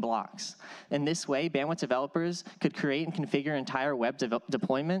between blocks. In this way, Bandwidth developers could create and configure entire web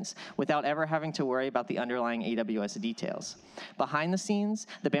deployments without ever having to worry about the underlying AWS details. Behind the scenes,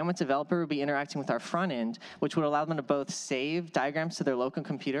 the Bandwidth developer would be interacting with our front end, which would allow them to both save diagrams to their local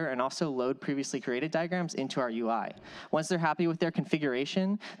computer and also load previously created diagrams into our UI. Once they're happy with their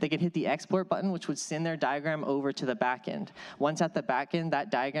configuration, they can hit the export button, which would send their diagram over to the backend. Once at the backend, that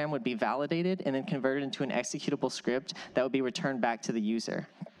diagram would be validated and then converted into an executable script that would be returned back to the user.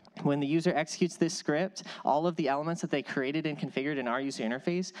 When the user executes this script, all of the elements that they created and configured in our user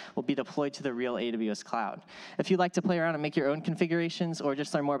interface will be deployed to the real AWS cloud. If you'd like to play around and make your own configurations or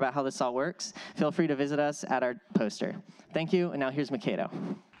just learn more about how this all works, feel free to visit us at our poster. Thank you, and now here's Makedo.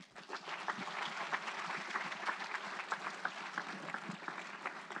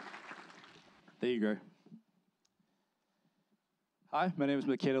 There you go. Hi, my name is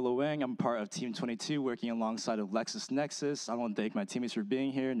Makedo Lewang. I'm part of Team 22, working alongside of LexisNexis. I want to thank my teammates for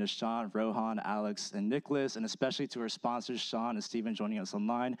being here, Nishan, Rohan, Alex, and Nicholas, and especially to our sponsors, Sean and Steven, joining us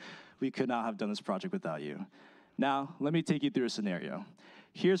online. We could not have done this project without you. Now, let me take you through a scenario.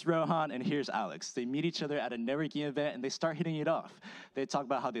 Here's Rohan and here's Alex. They meet each other at a networking event and they start hitting it off. They talk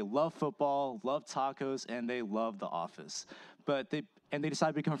about how they love football, love tacos, and they love The Office. They decide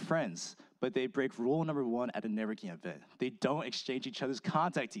to become friends. But they break rule number 1 at a networking event. They don't exchange each other's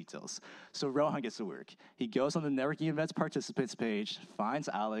contact details. So Rohan gets to work. He goes on the networking events participants page, finds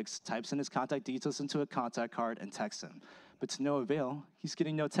Alex, types in his contact details into a contact card, and texts him. But to no avail, he's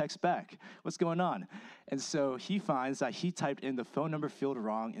getting no text back. What's going on? And so he finds that he typed in the phone number field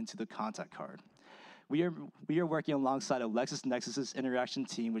wrong into the contact card. We are working alongside a LexisNexis interaction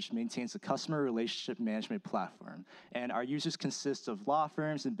team, which maintains a customer relationship management platform. And our users consist of law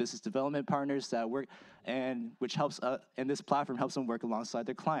firms and business development partners that work, and this platform helps them work alongside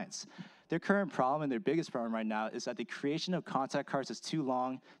their clients. Their current problem and their biggest problem right now is that the creation of contact cards is too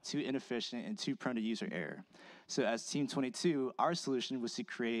long, too inefficient, and too prone to user error. So as Team 22, our solution was to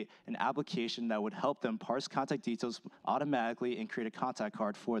create an application that would help them parse contact details automatically and create a contact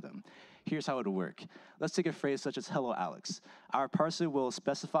card for them. Here's how it would work. Let's take a phrase such as hello, Alex. Our parser will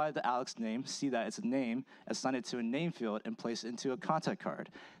specify the Alex name, see that it's a name, assign it to a name field, and place it into a contact card.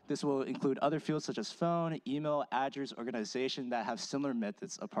 This will include other fields such as phone, email, address, organization that have similar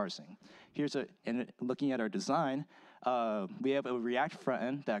methods of parsing. Looking at our design, we have a React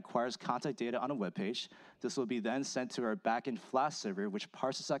frontend that acquires contact data on a web page. This will be then sent to our backend Flash server, which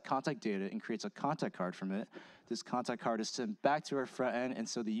parses that contact data and creates a contact card from it. This contact card is sent back to our frontend, and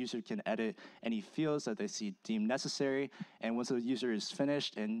so the user can edit any fields that they see deemed necessary. And once the user is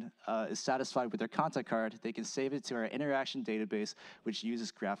finished and is satisfied with their contact card, they can save it to our interaction database, which uses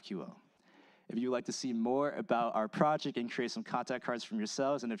GraphQL. If you'd like to see more about our project and create some contact cards from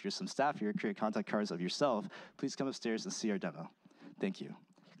yourselves, and if you're some staff here, create contact cards of yourself, please come upstairs and see our demo. Thank you.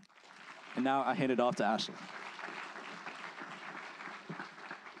 And now I hand it off to Ashley.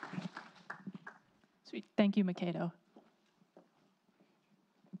 Sweet. Thank you, Makedo.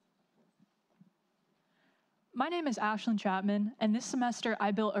 My name is Ashlyn Chapman, and this semester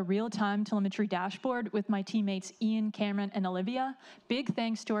I built a real-time telemetry dashboard with my teammates Ian, Cameron, and Olivia. Big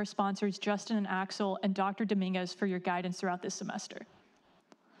thanks to our sponsors Justin and Axel and Dr. Dominguez for your guidance throughout this semester.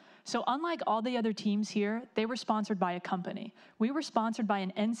 So unlike all the other teams here, they were sponsored by a company. We were sponsored by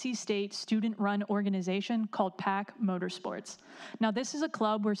an NC State student-run organization called Pack Motorsports. Now this is a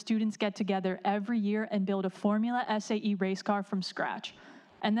club where students get together every year and build a Formula SAE race car from scratch,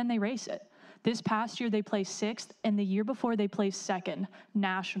 and then they race it. This past year they placed 6th, and the year before they placed 2nd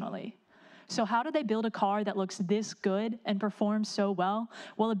nationally. So how do they build a car that looks this good and performs so well?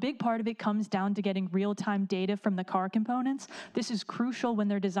 Well, a big part of it comes down to getting real-time data from the car components. This is crucial when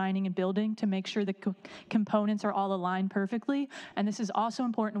they're designing and building to make sure the components are all aligned perfectly. And this is also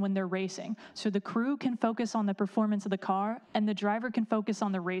important when they're racing. So the crew can focus on the performance of the car and the driver can focus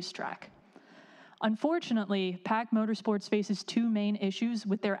on the racetrack. Unfortunately, Pack Motorsports faces two main issues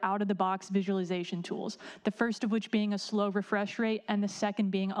with their out-of-the-box visualization tools, the first of which being a slow refresh rate and the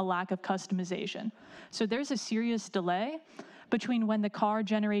second being a lack of customization. So there's a serious delay between when the car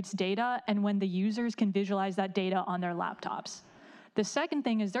generates data and when the users can visualize that data on their laptops. The second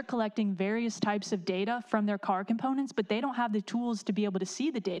thing is they're collecting various types of data from their car components, but they don't have the tools to be able to see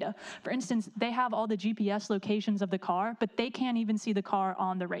the data. For instance, they have all the GPS locations of the car, but they can't even see the car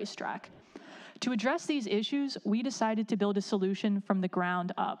on the racetrack. To address these issues, we decided to build a solution from the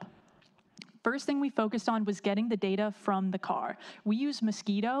ground up. First thing we focused on was getting the data from the car. We used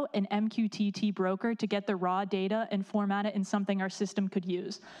Mosquito, an MQTT broker, to get the raw data and format it in something our system could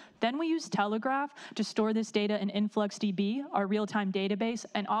use. Then we used Telegraph to store this data in InfluxDB, our real-time database,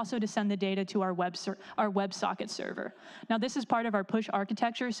 and also to send the data to our WebSocket server. Now this is part of our push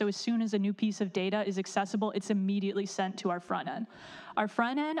architecture, so as soon as a new piece of data is accessible, it's immediately sent to our front end. Our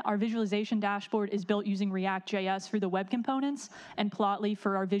front end, our visualization dashboard, is built using React.js for the web components and Plotly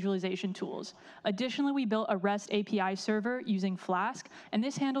for our visualization tools. Additionally, we built a REST API server using Flask, and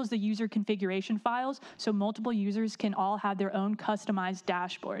this handles the user configuration files so multiple users can all have their own customized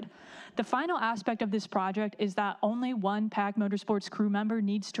dashboard. The final aspect of this project is that only one Pack Motorsports crew member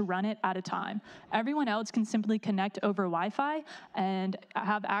needs to run it at a time. Everyone else can simply connect over Wi-Fi and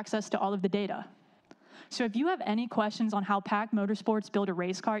have access to all of the data. So if you have any questions on how Pack Motorsports build a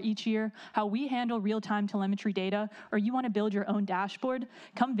race car each year, how we handle real-time telemetry data, or you want to build your own dashboard,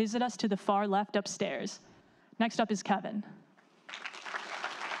 come visit us to the far left upstairs. Next up is Kevin.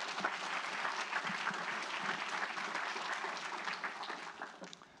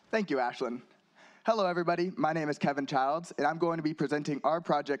 Thank you, Ashlyn. Hello, everybody. My name is Kevin Childs, and I'm going to be presenting our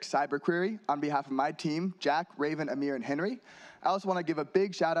project, CyberQuery, on behalf of my team, Jack, Raven, Amir, and Henry. I also want to give a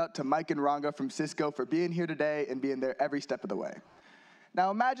big shout out to Mike and Ranga from Cisco for being here today and being there every step of the way.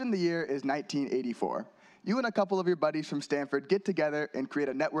 Now imagine the year is 1984. You and a couple of your buddies from Stanford get together and create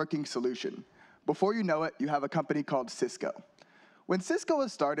a networking solution. Before you know it, you have a company called Cisco. When Cisco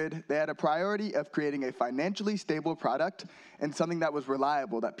was started, they had a priority of creating a financially stable product and something that was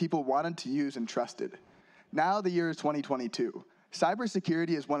reliable that people wanted to use and trusted. Now the year is 2022. Cybersecurity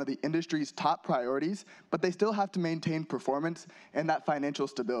is one of the industry's top priorities, but they still have to maintain performance and that financial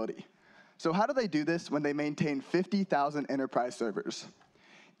stability. So how do they do this when they maintain 50,000 enterprise servers?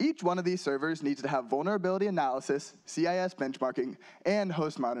 Each one of these servers needs to have vulnerability analysis, CIS benchmarking, and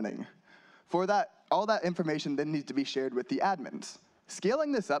host monitoring. For that, all that information then needs to be shared with the admins.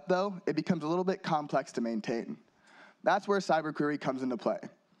 Scaling this up, though, it becomes a little bit complex to maintain. That's where CyberQuery comes into play.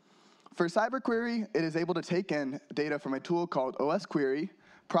 For CyberQuery, it is able to take in data from a tool called OSQuery,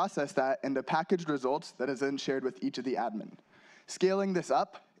 process that into packaged results that is then shared with each of the admin. Scaling this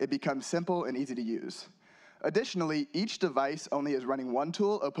up, it becomes simple and easy to use. Additionally, each device only is running one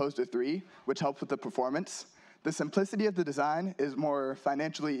tool opposed to 3, which helps with the performance. The simplicity of the design is more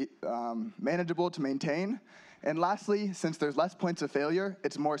financially manageable to maintain. And lastly, since there's less points of failure,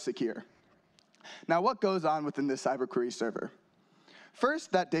 it's more secure. Now, what goes on within this CyberQuery server?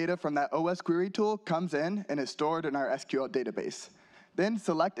 First, that data from that OSQuery tool comes in and is stored in our SQL database. Then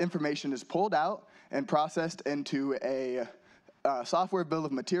select information is pulled out and processed into a software bill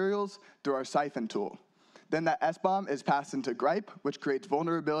of materials through our Siphon tool. Then that SBOM is passed into Gripe, which creates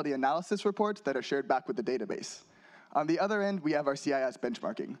vulnerability analysis reports that are shared back with the database. On the other end, we have our CIS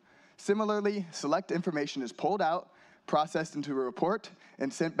benchmarking. Similarly, select information is pulled out, processed into a report,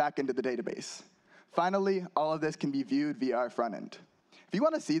 and sent back into the database. Finally, all of this can be viewed via our front end. If you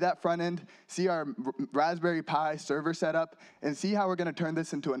want to see that front end, see our Raspberry Pi server setup, and see how we're going to turn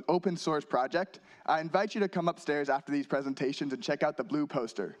this into an open source project, I invite you to come upstairs after these presentations and check out the blue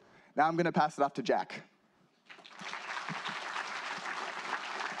poster. Now I'm going to pass it off to Jack.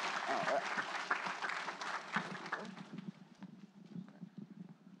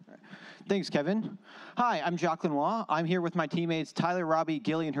 Thanks, Kevin. Hi, I'm Jacques Lenoir. I'm here with my teammates Tyler, Robbie,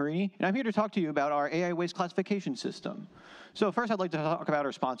 Gilly, and Harini, and I'm here to talk to you about our AI waste classification system. So first, I'd like to talk about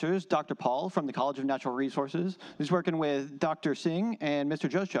our sponsors, Dr. Paul from the College of Natural Resources, who's working with Dr. Singh and Mr.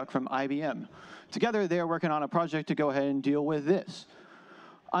 Joschuk from IBM. Together, they are working on a project to go ahead and deal with this.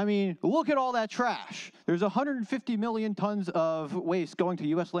 I mean, look at all that trash. There's 150 million tons of waste going to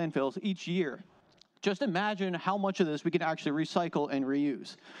US landfills each year. Just imagine how much of this we can actually recycle and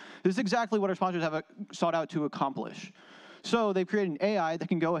reuse. This is exactly what our sponsors have sought out to accomplish. So they've created an AI that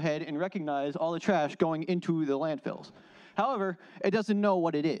can go ahead and recognize all the trash going into the landfills. However, it doesn't know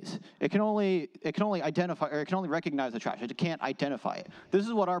what it is. It can only identify, or it can only recognize the trash. It can't identify it. This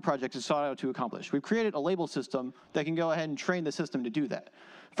is what our project is sought out to accomplish. We've created a label system that can go ahead and train the system to do that.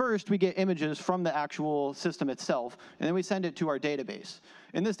 First, we get images from the actual system itself, and then we send it to our database.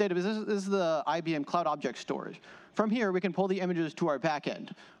 In this database, this is the IBM Cloud Object Storage. From here, we can pull the images to our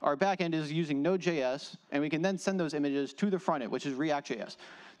backend. Our backend is using Node.js, and we can then send those images to the front end, which is React.js.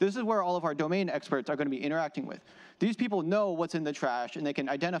 This is where all of our domain experts are going to be interacting with. These people know what's in the trash, and they can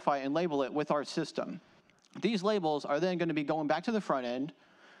identify and label it with our system. These labels are then going to be going back to the front end,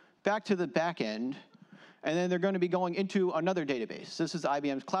 back to the back end, and then they're going to be going into another database. This is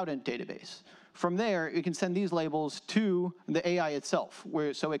IBM's Cloud End database. From there, you can send these labels to the AI itself,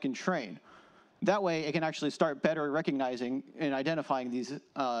 so it can train. That way, it can actually start better recognizing and identifying these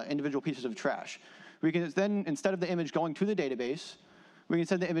individual pieces of trash. We can then, instead of the image going to the database, we can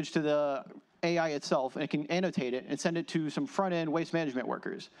send the image to the AI itself, and it can annotate it and send it to some front-end waste management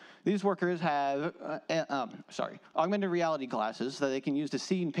workers. These workers have augmented reality glasses that they can use to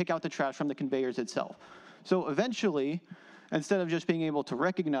see and pick out the trash from the conveyors itself. So eventually, instead of just being able to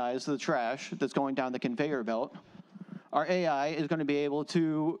recognize the trash that's going down the conveyor belt, our AI is going to be able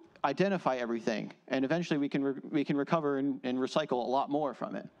to identify everything, and eventually we can recover and recycle a lot more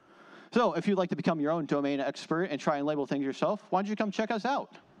from it. So if you'd like to become your own domain expert and try and label things yourself, why don't you come check us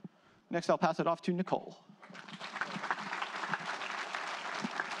out? Next, I'll pass it off to Nicole.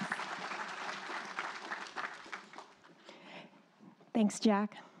 Thanks,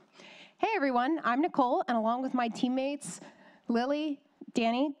 Jack. Hey, everyone. I'm Nicole, and along with my teammates, Lily,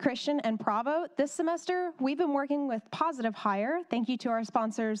 Danny, Christian, and Pravo, this semester, we've been working with Positive Hire. Thank you to our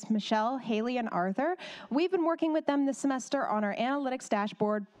sponsors, Michelle, Haley, and Arthur. We've been working with them this semester on our analytics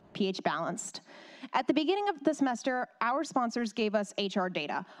dashboard, pH Balanced. At the beginning of the semester, our sponsors gave us HR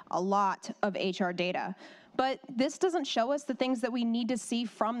data, a lot of HR data. But this doesn't show us the things that we need to see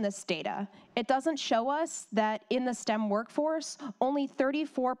from this data. It doesn't show us that in the STEM workforce, only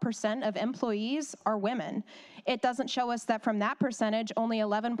 34% of employees are women. It doesn't show us that from that percentage, only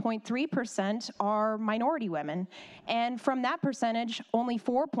 11.3% are minority women. And from that percentage, only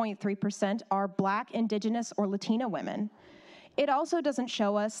 4.3% are Black, Indigenous, or Latina women. It also doesn't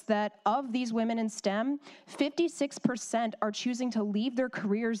show us that of these women in STEM, 56% are choosing to leave their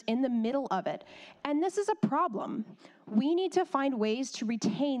careers in the middle of it. And this is a problem. We need to find ways to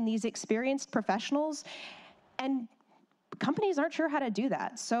retain these experienced professionals, and companies aren't sure how to do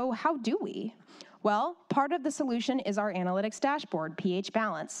that. So how do we? Well, part of the solution is our analytics dashboard, pH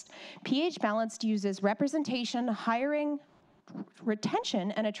Balanced. pH Balanced uses representation, hiring,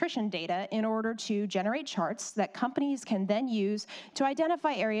 retention, and attrition data in order to generate charts that companies can then use to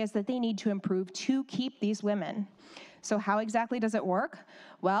identify areas that they need to improve to keep these women. So how exactly does it work?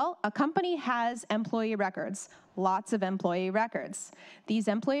 Well, a company has employee records, lots of employee records. These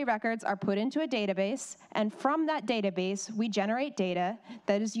employee records are put into a database, and from that database, we generate data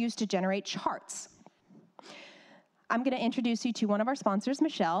that is used to generate charts. I'm going to introduce you to one of our sponsors,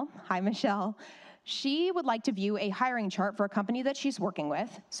 Michelle. Hi, Michelle. She would like to view a hiring chart for a company that she's working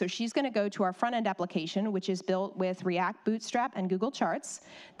with. So she's going to go to our front-end application, which is built with React, Bootstrap, and Google Charts.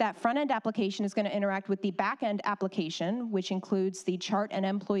 That front-end application is going to interact with the back-end application, which includes the chart and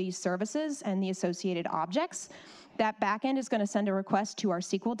employee services and the associated objects. That backend is going to send a request to our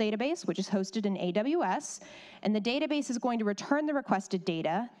SQL database, which is hosted in AWS, and the database is going to return the requested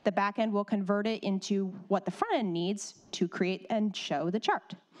data. The backend will convert it into what the front end needs to create and show the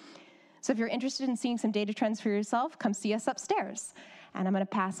chart. So if you're interested in seeing some data trends for yourself, come see us upstairs. And I'm going to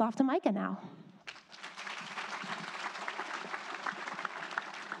pass off to Micah now.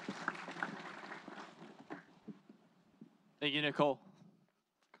 Thank you, Nicole.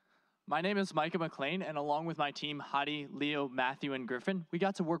 My name is Micah McLean, and along with my team, Hadi, Leo, Matthew, and Griffin, we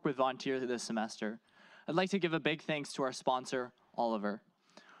got to work with Vontier this semester. I'd like to give a big thanks to our sponsor, Oliver.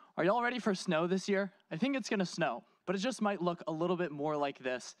 Are y'all ready for snow this year? I think it's going to snow, but it just might look a little bit more like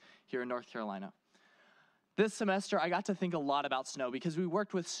this here in North Carolina. This semester, I got to think a lot about snow because we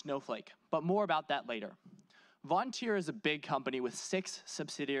worked with Snowflake, but more about that later. Vontier is a big company with 6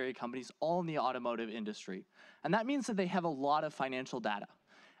 subsidiary companies, all in the automotive industry. And that means that they have a lot of financial data.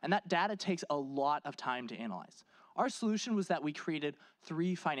 And that data takes a lot of time to analyze. Our solution was that we created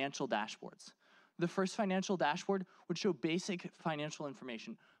 3 financial dashboards. The first financial dashboard would show basic financial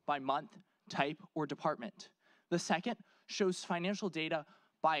information by month, type, or department. The second shows financial data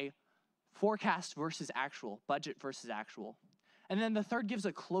by forecast versus actual, budget versus actual. And then the third gives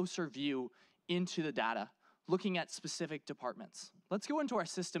a closer view into the data, looking at specific departments. Let's go into our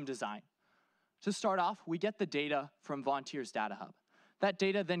system design. To start off, we get the data from Vontier's Data Hub. That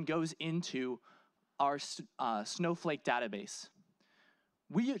data then goes into our Snowflake database.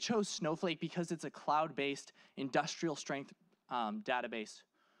 We chose Snowflake because it's a cloud-based industrial strength database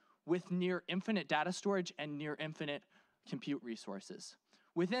with near infinite data storage and near infinite compute resources.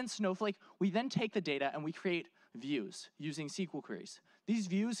 Within Snowflake, we then take the data and we create views using SQL queries. These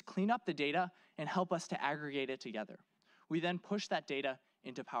views clean up the data and help us to aggregate it together. We then push that data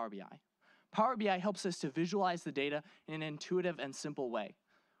into Power BI. Power BI helps us to visualize the data in an intuitive and simple way.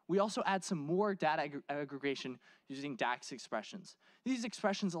 We also add some more data aggregation using DAX expressions. These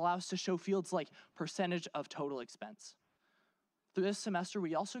expressions allow us to show fields like percentage of total expense. Through this semester,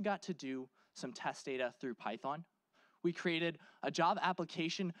 we also got to do some test data through Python. We created a Java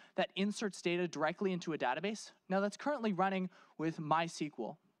application that inserts data directly into a database. Now that's currently running with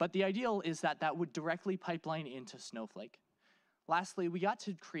MySQL, but the ideal is that that would directly pipeline into Snowflake. Lastly, we got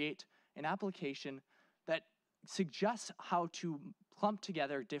to create an application that suggests how to clump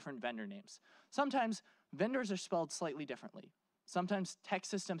together different vendor names. Sometimes vendors are spelled slightly differently. Sometimes Tech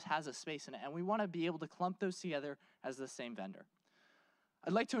Systems has a space in it, and we want to be able to clump those together as the same vendor.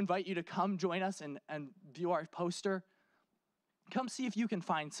 I'd like to invite you to come join us and view our poster. Come see if you can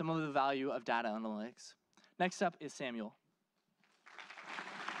find some of the value of data analytics. Next up is Samuel.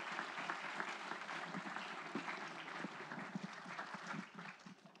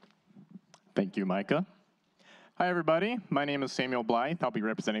 Thank you, Micah. Hi, everybody. My name is Samuel Blythe. I'll be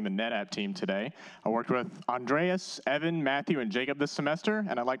representing the NetApp team today. I worked with Andreas, Evan, Matthew, and Jacob this semester,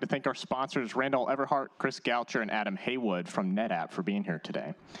 and I'd like to thank our sponsors, Randall Everhart, Chris Goucher, and Adam Haywood from NetApp for being here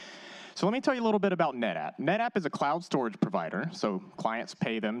today. So let me tell you a little bit about NetApp. NetApp is a cloud storage provider, so clients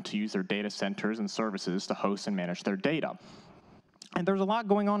pay them to use their data centers and services to host and manage their data. And there's a lot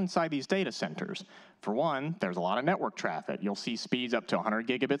going on inside these data centers. For one, there's a lot of network traffic. You'll see speeds up to 100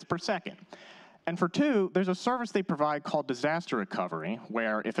 gigabits per second. And for two, there's a service they provide called disaster recovery,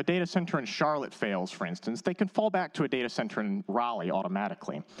 where if a data center in Charlotte fails, for instance, they can fall back to a data center in Raleigh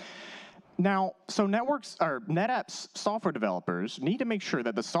automatically. Now, so NetApp's software developers need to make sure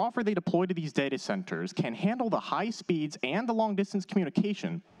that the software they deploy to these data centers can handle the high speeds and the long distance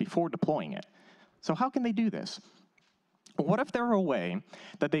communication before deploying it. So how can they do this? What if there were a way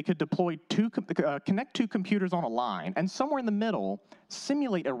that they could deploy connect two computers on a line and somewhere in the middle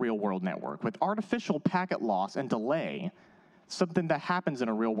simulate a real-world network with artificial packet loss and delay, something that happens in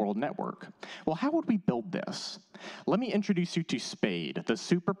a real-world network? Well, how would we build this? Let me introduce you to SPADE, the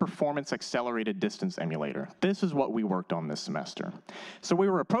Super Performance Accelerated Distance Emulator. This is what we worked on this semester. So we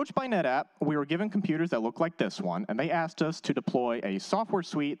were approached by NetApp. We were given computers that looked like this one, and they asked us to deploy a software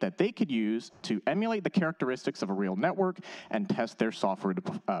suite that they could use to emulate the characteristics of a real network and test their software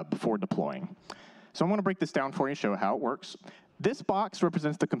before deploying. So I'm going to break this down for you and show how it works. This box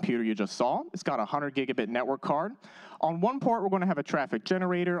represents the computer you just saw. It's got a 100 gigabit network card. On one port, we're going to have a traffic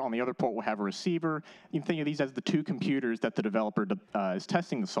generator. On the other port, we'll have a receiver. You can think of these as the two computers that the developer is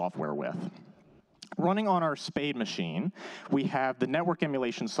testing the software with. Running on our SPADE machine, we have the network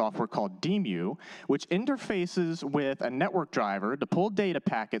emulation software called DMU, which interfaces with a network driver to pull data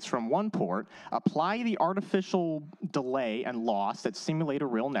packets from one port, apply the artificial delay and loss that simulate a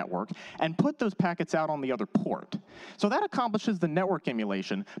real network, and put those packets out on the other port. So that accomplishes the network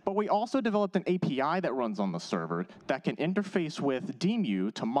emulation, but we also developed an API that runs on the server that can interface with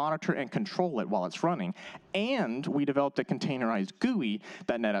DMU to monitor and control it while it's running. And we developed a containerized GUI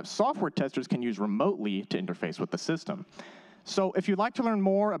that NetApp software testers can use remotely to interface with the system. So if you'd like to learn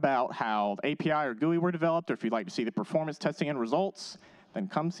more about how the API or GUI were developed, or if you'd like to see the performance testing and results, then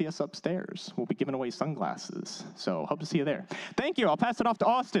come see us upstairs. We'll be giving away sunglasses. So hope to see you there. Thank you. I'll pass it off to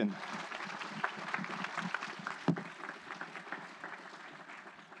Austin.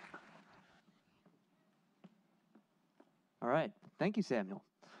 All right. Thank you, Samuel.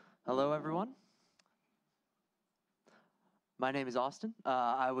 Hello, everyone. My name is Austin.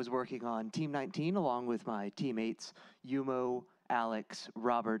 I was working on Team 19 along with my teammates Yumo, Alex,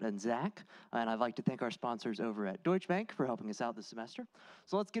 Robert, and Zach. And I'd like to thank our sponsors over at Deutsche Bank for helping us out this semester.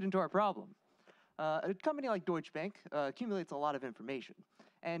 So let's get into our problem. A company like Deutsche Bank accumulates a lot of information.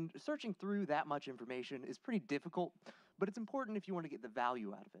 And searching through that much information is pretty difficult, but it's important if you want to get the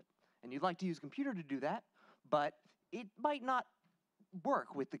value out of it. And you'd like to use a computer to do that, but it might not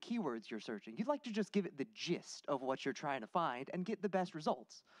work with the keywords you're searching. You'd like to just give it the gist of what you're trying to find and get the best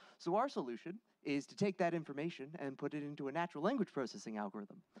results. So our solution is to take that information and put it into a natural language processing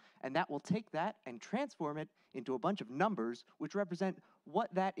algorithm. And that will take that and transform it into a bunch of numbers which represent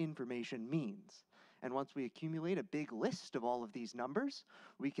what that information means. And once we accumulate a big list of all of these numbers,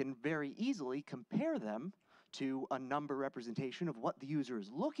 we can very easily compare them to a number representation of what the user is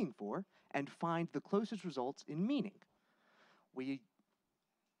looking for and find the closest results in meaning. We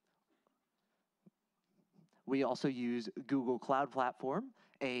also use Google Cloud Platform,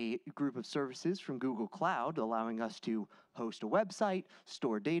 a group of services from Google Cloud, allowing us to host a website,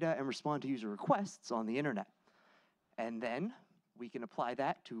 store data, and respond to user requests on the internet. And then we can apply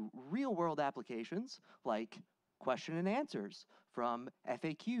that to real-world applications like question and answers from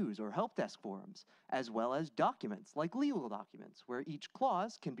FAQs or help desk forums, as well as documents like legal documents, where each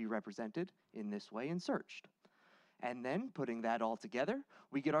clause can be represented in this way and searched. And then, putting that all together,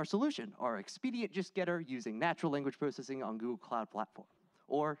 we get our solution, our expedient gist getter using natural language processing on Google Cloud Platform,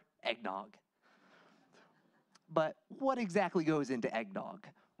 or eggnog. But what exactly goes into eggnog?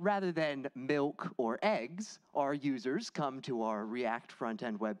 Rather than milk or eggs, our users come to our React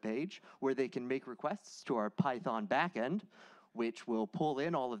front-end webpage where they can make requests to our Python backend, which will pull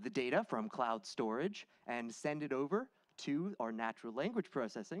in all of the data from cloud storage and send it over to our natural language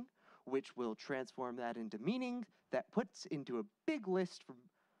processing, which will transform that into meaning that puts into a big list from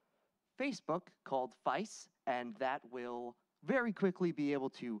Facebook called FICE, and that will very quickly be able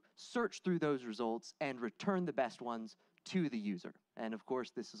to search through those results and return the best ones to the user. And of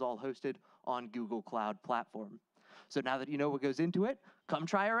course, this is all hosted on Google Cloud Platform. So now that you know what goes into it, come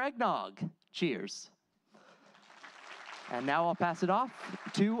try our eggnog. Cheers. And now I'll pass it off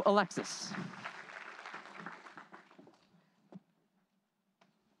to Alexis.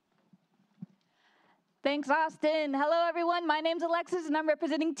 Thanks, Austin. Hello, everyone. My name's Alexis, and I'm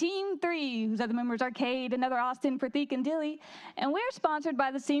representing Team 3, whose other members are Cade, another Austin, Pratik, and Dilly. And we're sponsored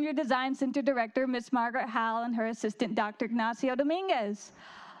by the Senior Design Center Director, Miss Margaret Howell, and her assistant, Dr. Ignacio Dominguez.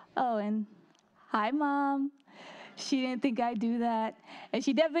 Oh, and hi, Mom. She didn't think I'd do that. And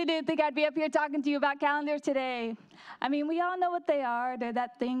she definitely didn't think I'd be up here talking to you about calendars today. I mean, we all know what they are. They're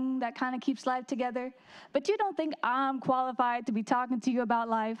that thing that kind of keeps life together. But you don't think I'm qualified to be talking to you about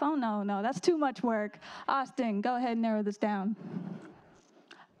life? Oh, no, that's too much work. Austin, go ahead and narrow this down.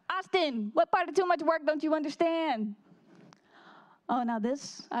 Austin, what part of too much work don't you understand? Oh, now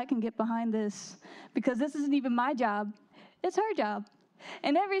this, I can get behind this, because this isn't even my job. It's her job.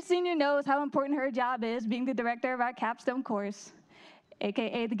 And every senior knows how important her job is, being the director of our capstone course,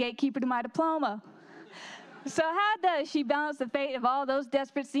 AKA the gatekeeper to my diploma. So how does she balance the fate of all those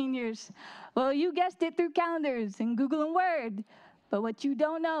desperate seniors? Well, you guessed it, through calendars and Google and Word. But what you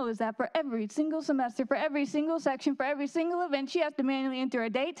don't know is that for every single semester, for every single section, for every single event, she has to manually enter a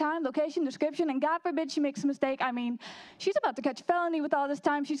date, time, location, description, and God forbid she makes a mistake. I mean, she's about to catch a felony with all this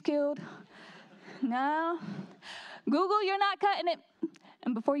time she's killed. No. Google, you're not cutting it.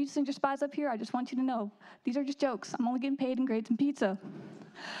 And before you send your spies up here, I just want you to know, these are just jokes. I'm only getting paid in grades and pizza.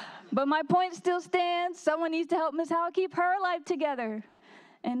 But my point still stands. Someone needs to help Miss Howell keep her life together.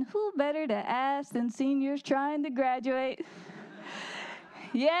 And who better to ask than seniors trying to graduate?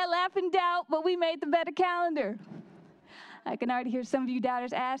 Yeah, laugh and doubt, but we made the better calendar. I can already hear some of you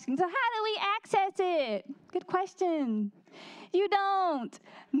doubters asking, so how do we access it? Good question. You don't.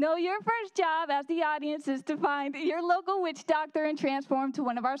 No, your first job as the audience is to find your local witch doctor and transform to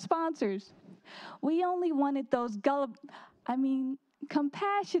one of our sponsors. We only wanted those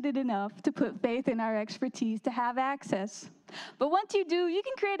compassionate enough to put faith in our expertise to have access. But once you do, you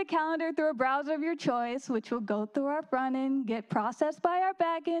can create a calendar through a browser of your choice, which will go through our front end, get processed by our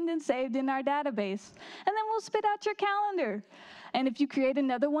back end, and saved in our database. And then we'll spit out your calendar. And if you create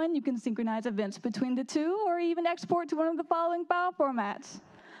another one, you can synchronize events between the two, or even export to one of the following file formats.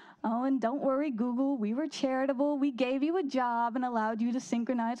 Oh, and don't worry, Google, we were charitable. We gave you a job and allowed you to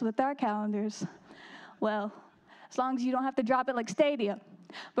synchronize with our calendars. Well, as long as you don't have to drop it like Stadia.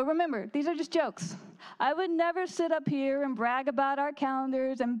 But remember, these are just jokes. I would never sit up here and brag about our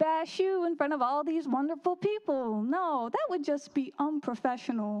calendars and bash you in front of all these wonderful people. No, that would just be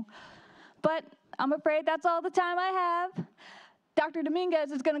unprofessional. But I'm afraid that's all the time I have. Dr.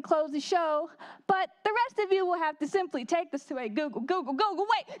 Dominguez is going to close the show, but the rest of you will have to simply take this to a Google, wait, we can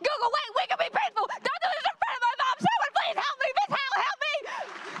be peaceful. Don't do this in front of my mom. Someone please help me. Miss Howell, help me.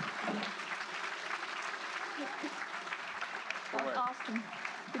 That was awesome.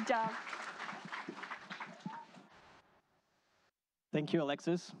 Good job. Thank you,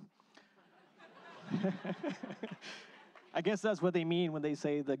 Alexis. I guess that's what they mean when they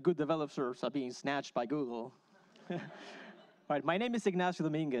say the good developers are being snatched by Google. Right, my name is Ignacio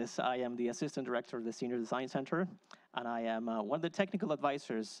Dominguez. I am the Assistant Director of the Senior Design Center, and I am one of the technical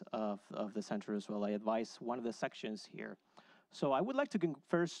advisors of the center as well. I advise one of the sections here. So I would like to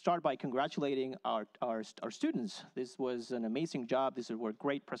first start by congratulating our students. This was an amazing job. These were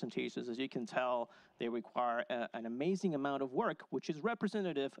great presentations. As you can tell, they require an amazing amount of work, which is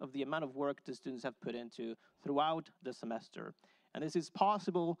representative of the amount of work the students have put into throughout the semester. And this is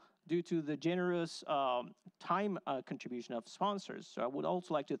possible due to the generous time contribution of sponsors. So I would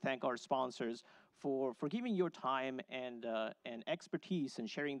also like to thank our sponsors for giving your time and expertise and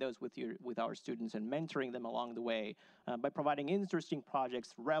sharing those with our students and mentoring them along the way by providing interesting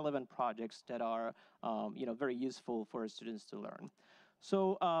projects, relevant projects that are very useful for our students to learn.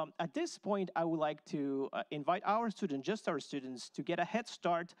 So at this point, I would like to invite our students, just our students, to get a head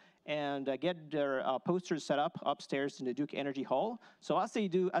start and get their posters set up upstairs in the Duke Energy Hall. So as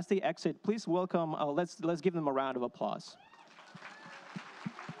they exit, please welcome, let's give them a round of applause.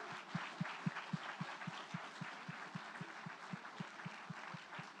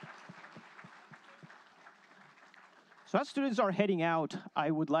 So as students are heading out,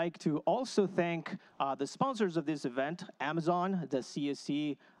 I would like to also thank the sponsors of this event, Amazon, the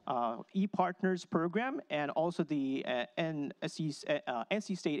CSC ePartners program, and also the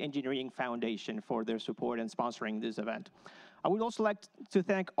NC State Engineering Foundation for their support and sponsoring this event. I would also like to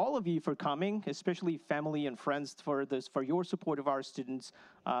thank all of you for coming, especially family and friends for your support of our students.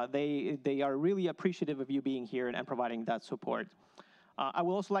 They are really appreciative of you being here and providing that support. I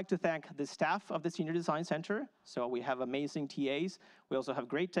would also like to thank the staff of the Senior Design Center. So we have amazing TAs. We also have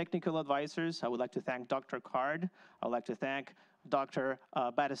great technical advisors. I would like to thank Dr. Card. I would like to thank Dr.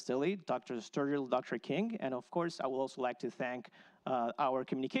 Battistelli, Dr. Sturgill, Dr. King. And of course, I would also like to thank our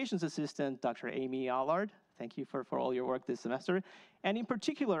communications assistant, Dr. Amy Allard. Thank you for all your work this semester. And in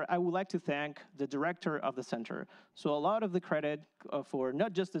particular, I would like to thank the director of the center. So a lot of the credit for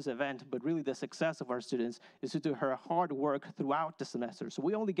not just this event, but really the success of our students is due to her hard work throughout the semester. So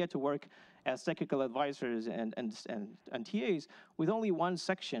we only get to work as technical advisors and TAs with only one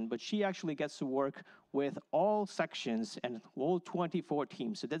section, but she actually gets to work with all sections and all 24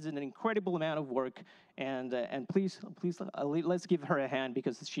 teams. So that's an incredible amount of work. And please, let's give her a hand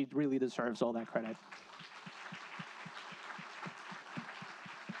because she really deserves all that credit.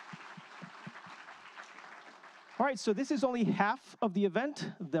 All right, so this is only half of the event.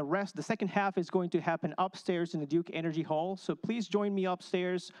 The second half is going to happen upstairs in the Duke Energy Hall. So please join me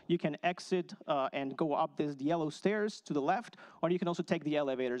upstairs. You can exit and go up the yellow stairs to the left, or you can also take the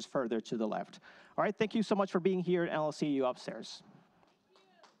elevators further to the left. All right, thank you so much for being here, and I'll see you upstairs.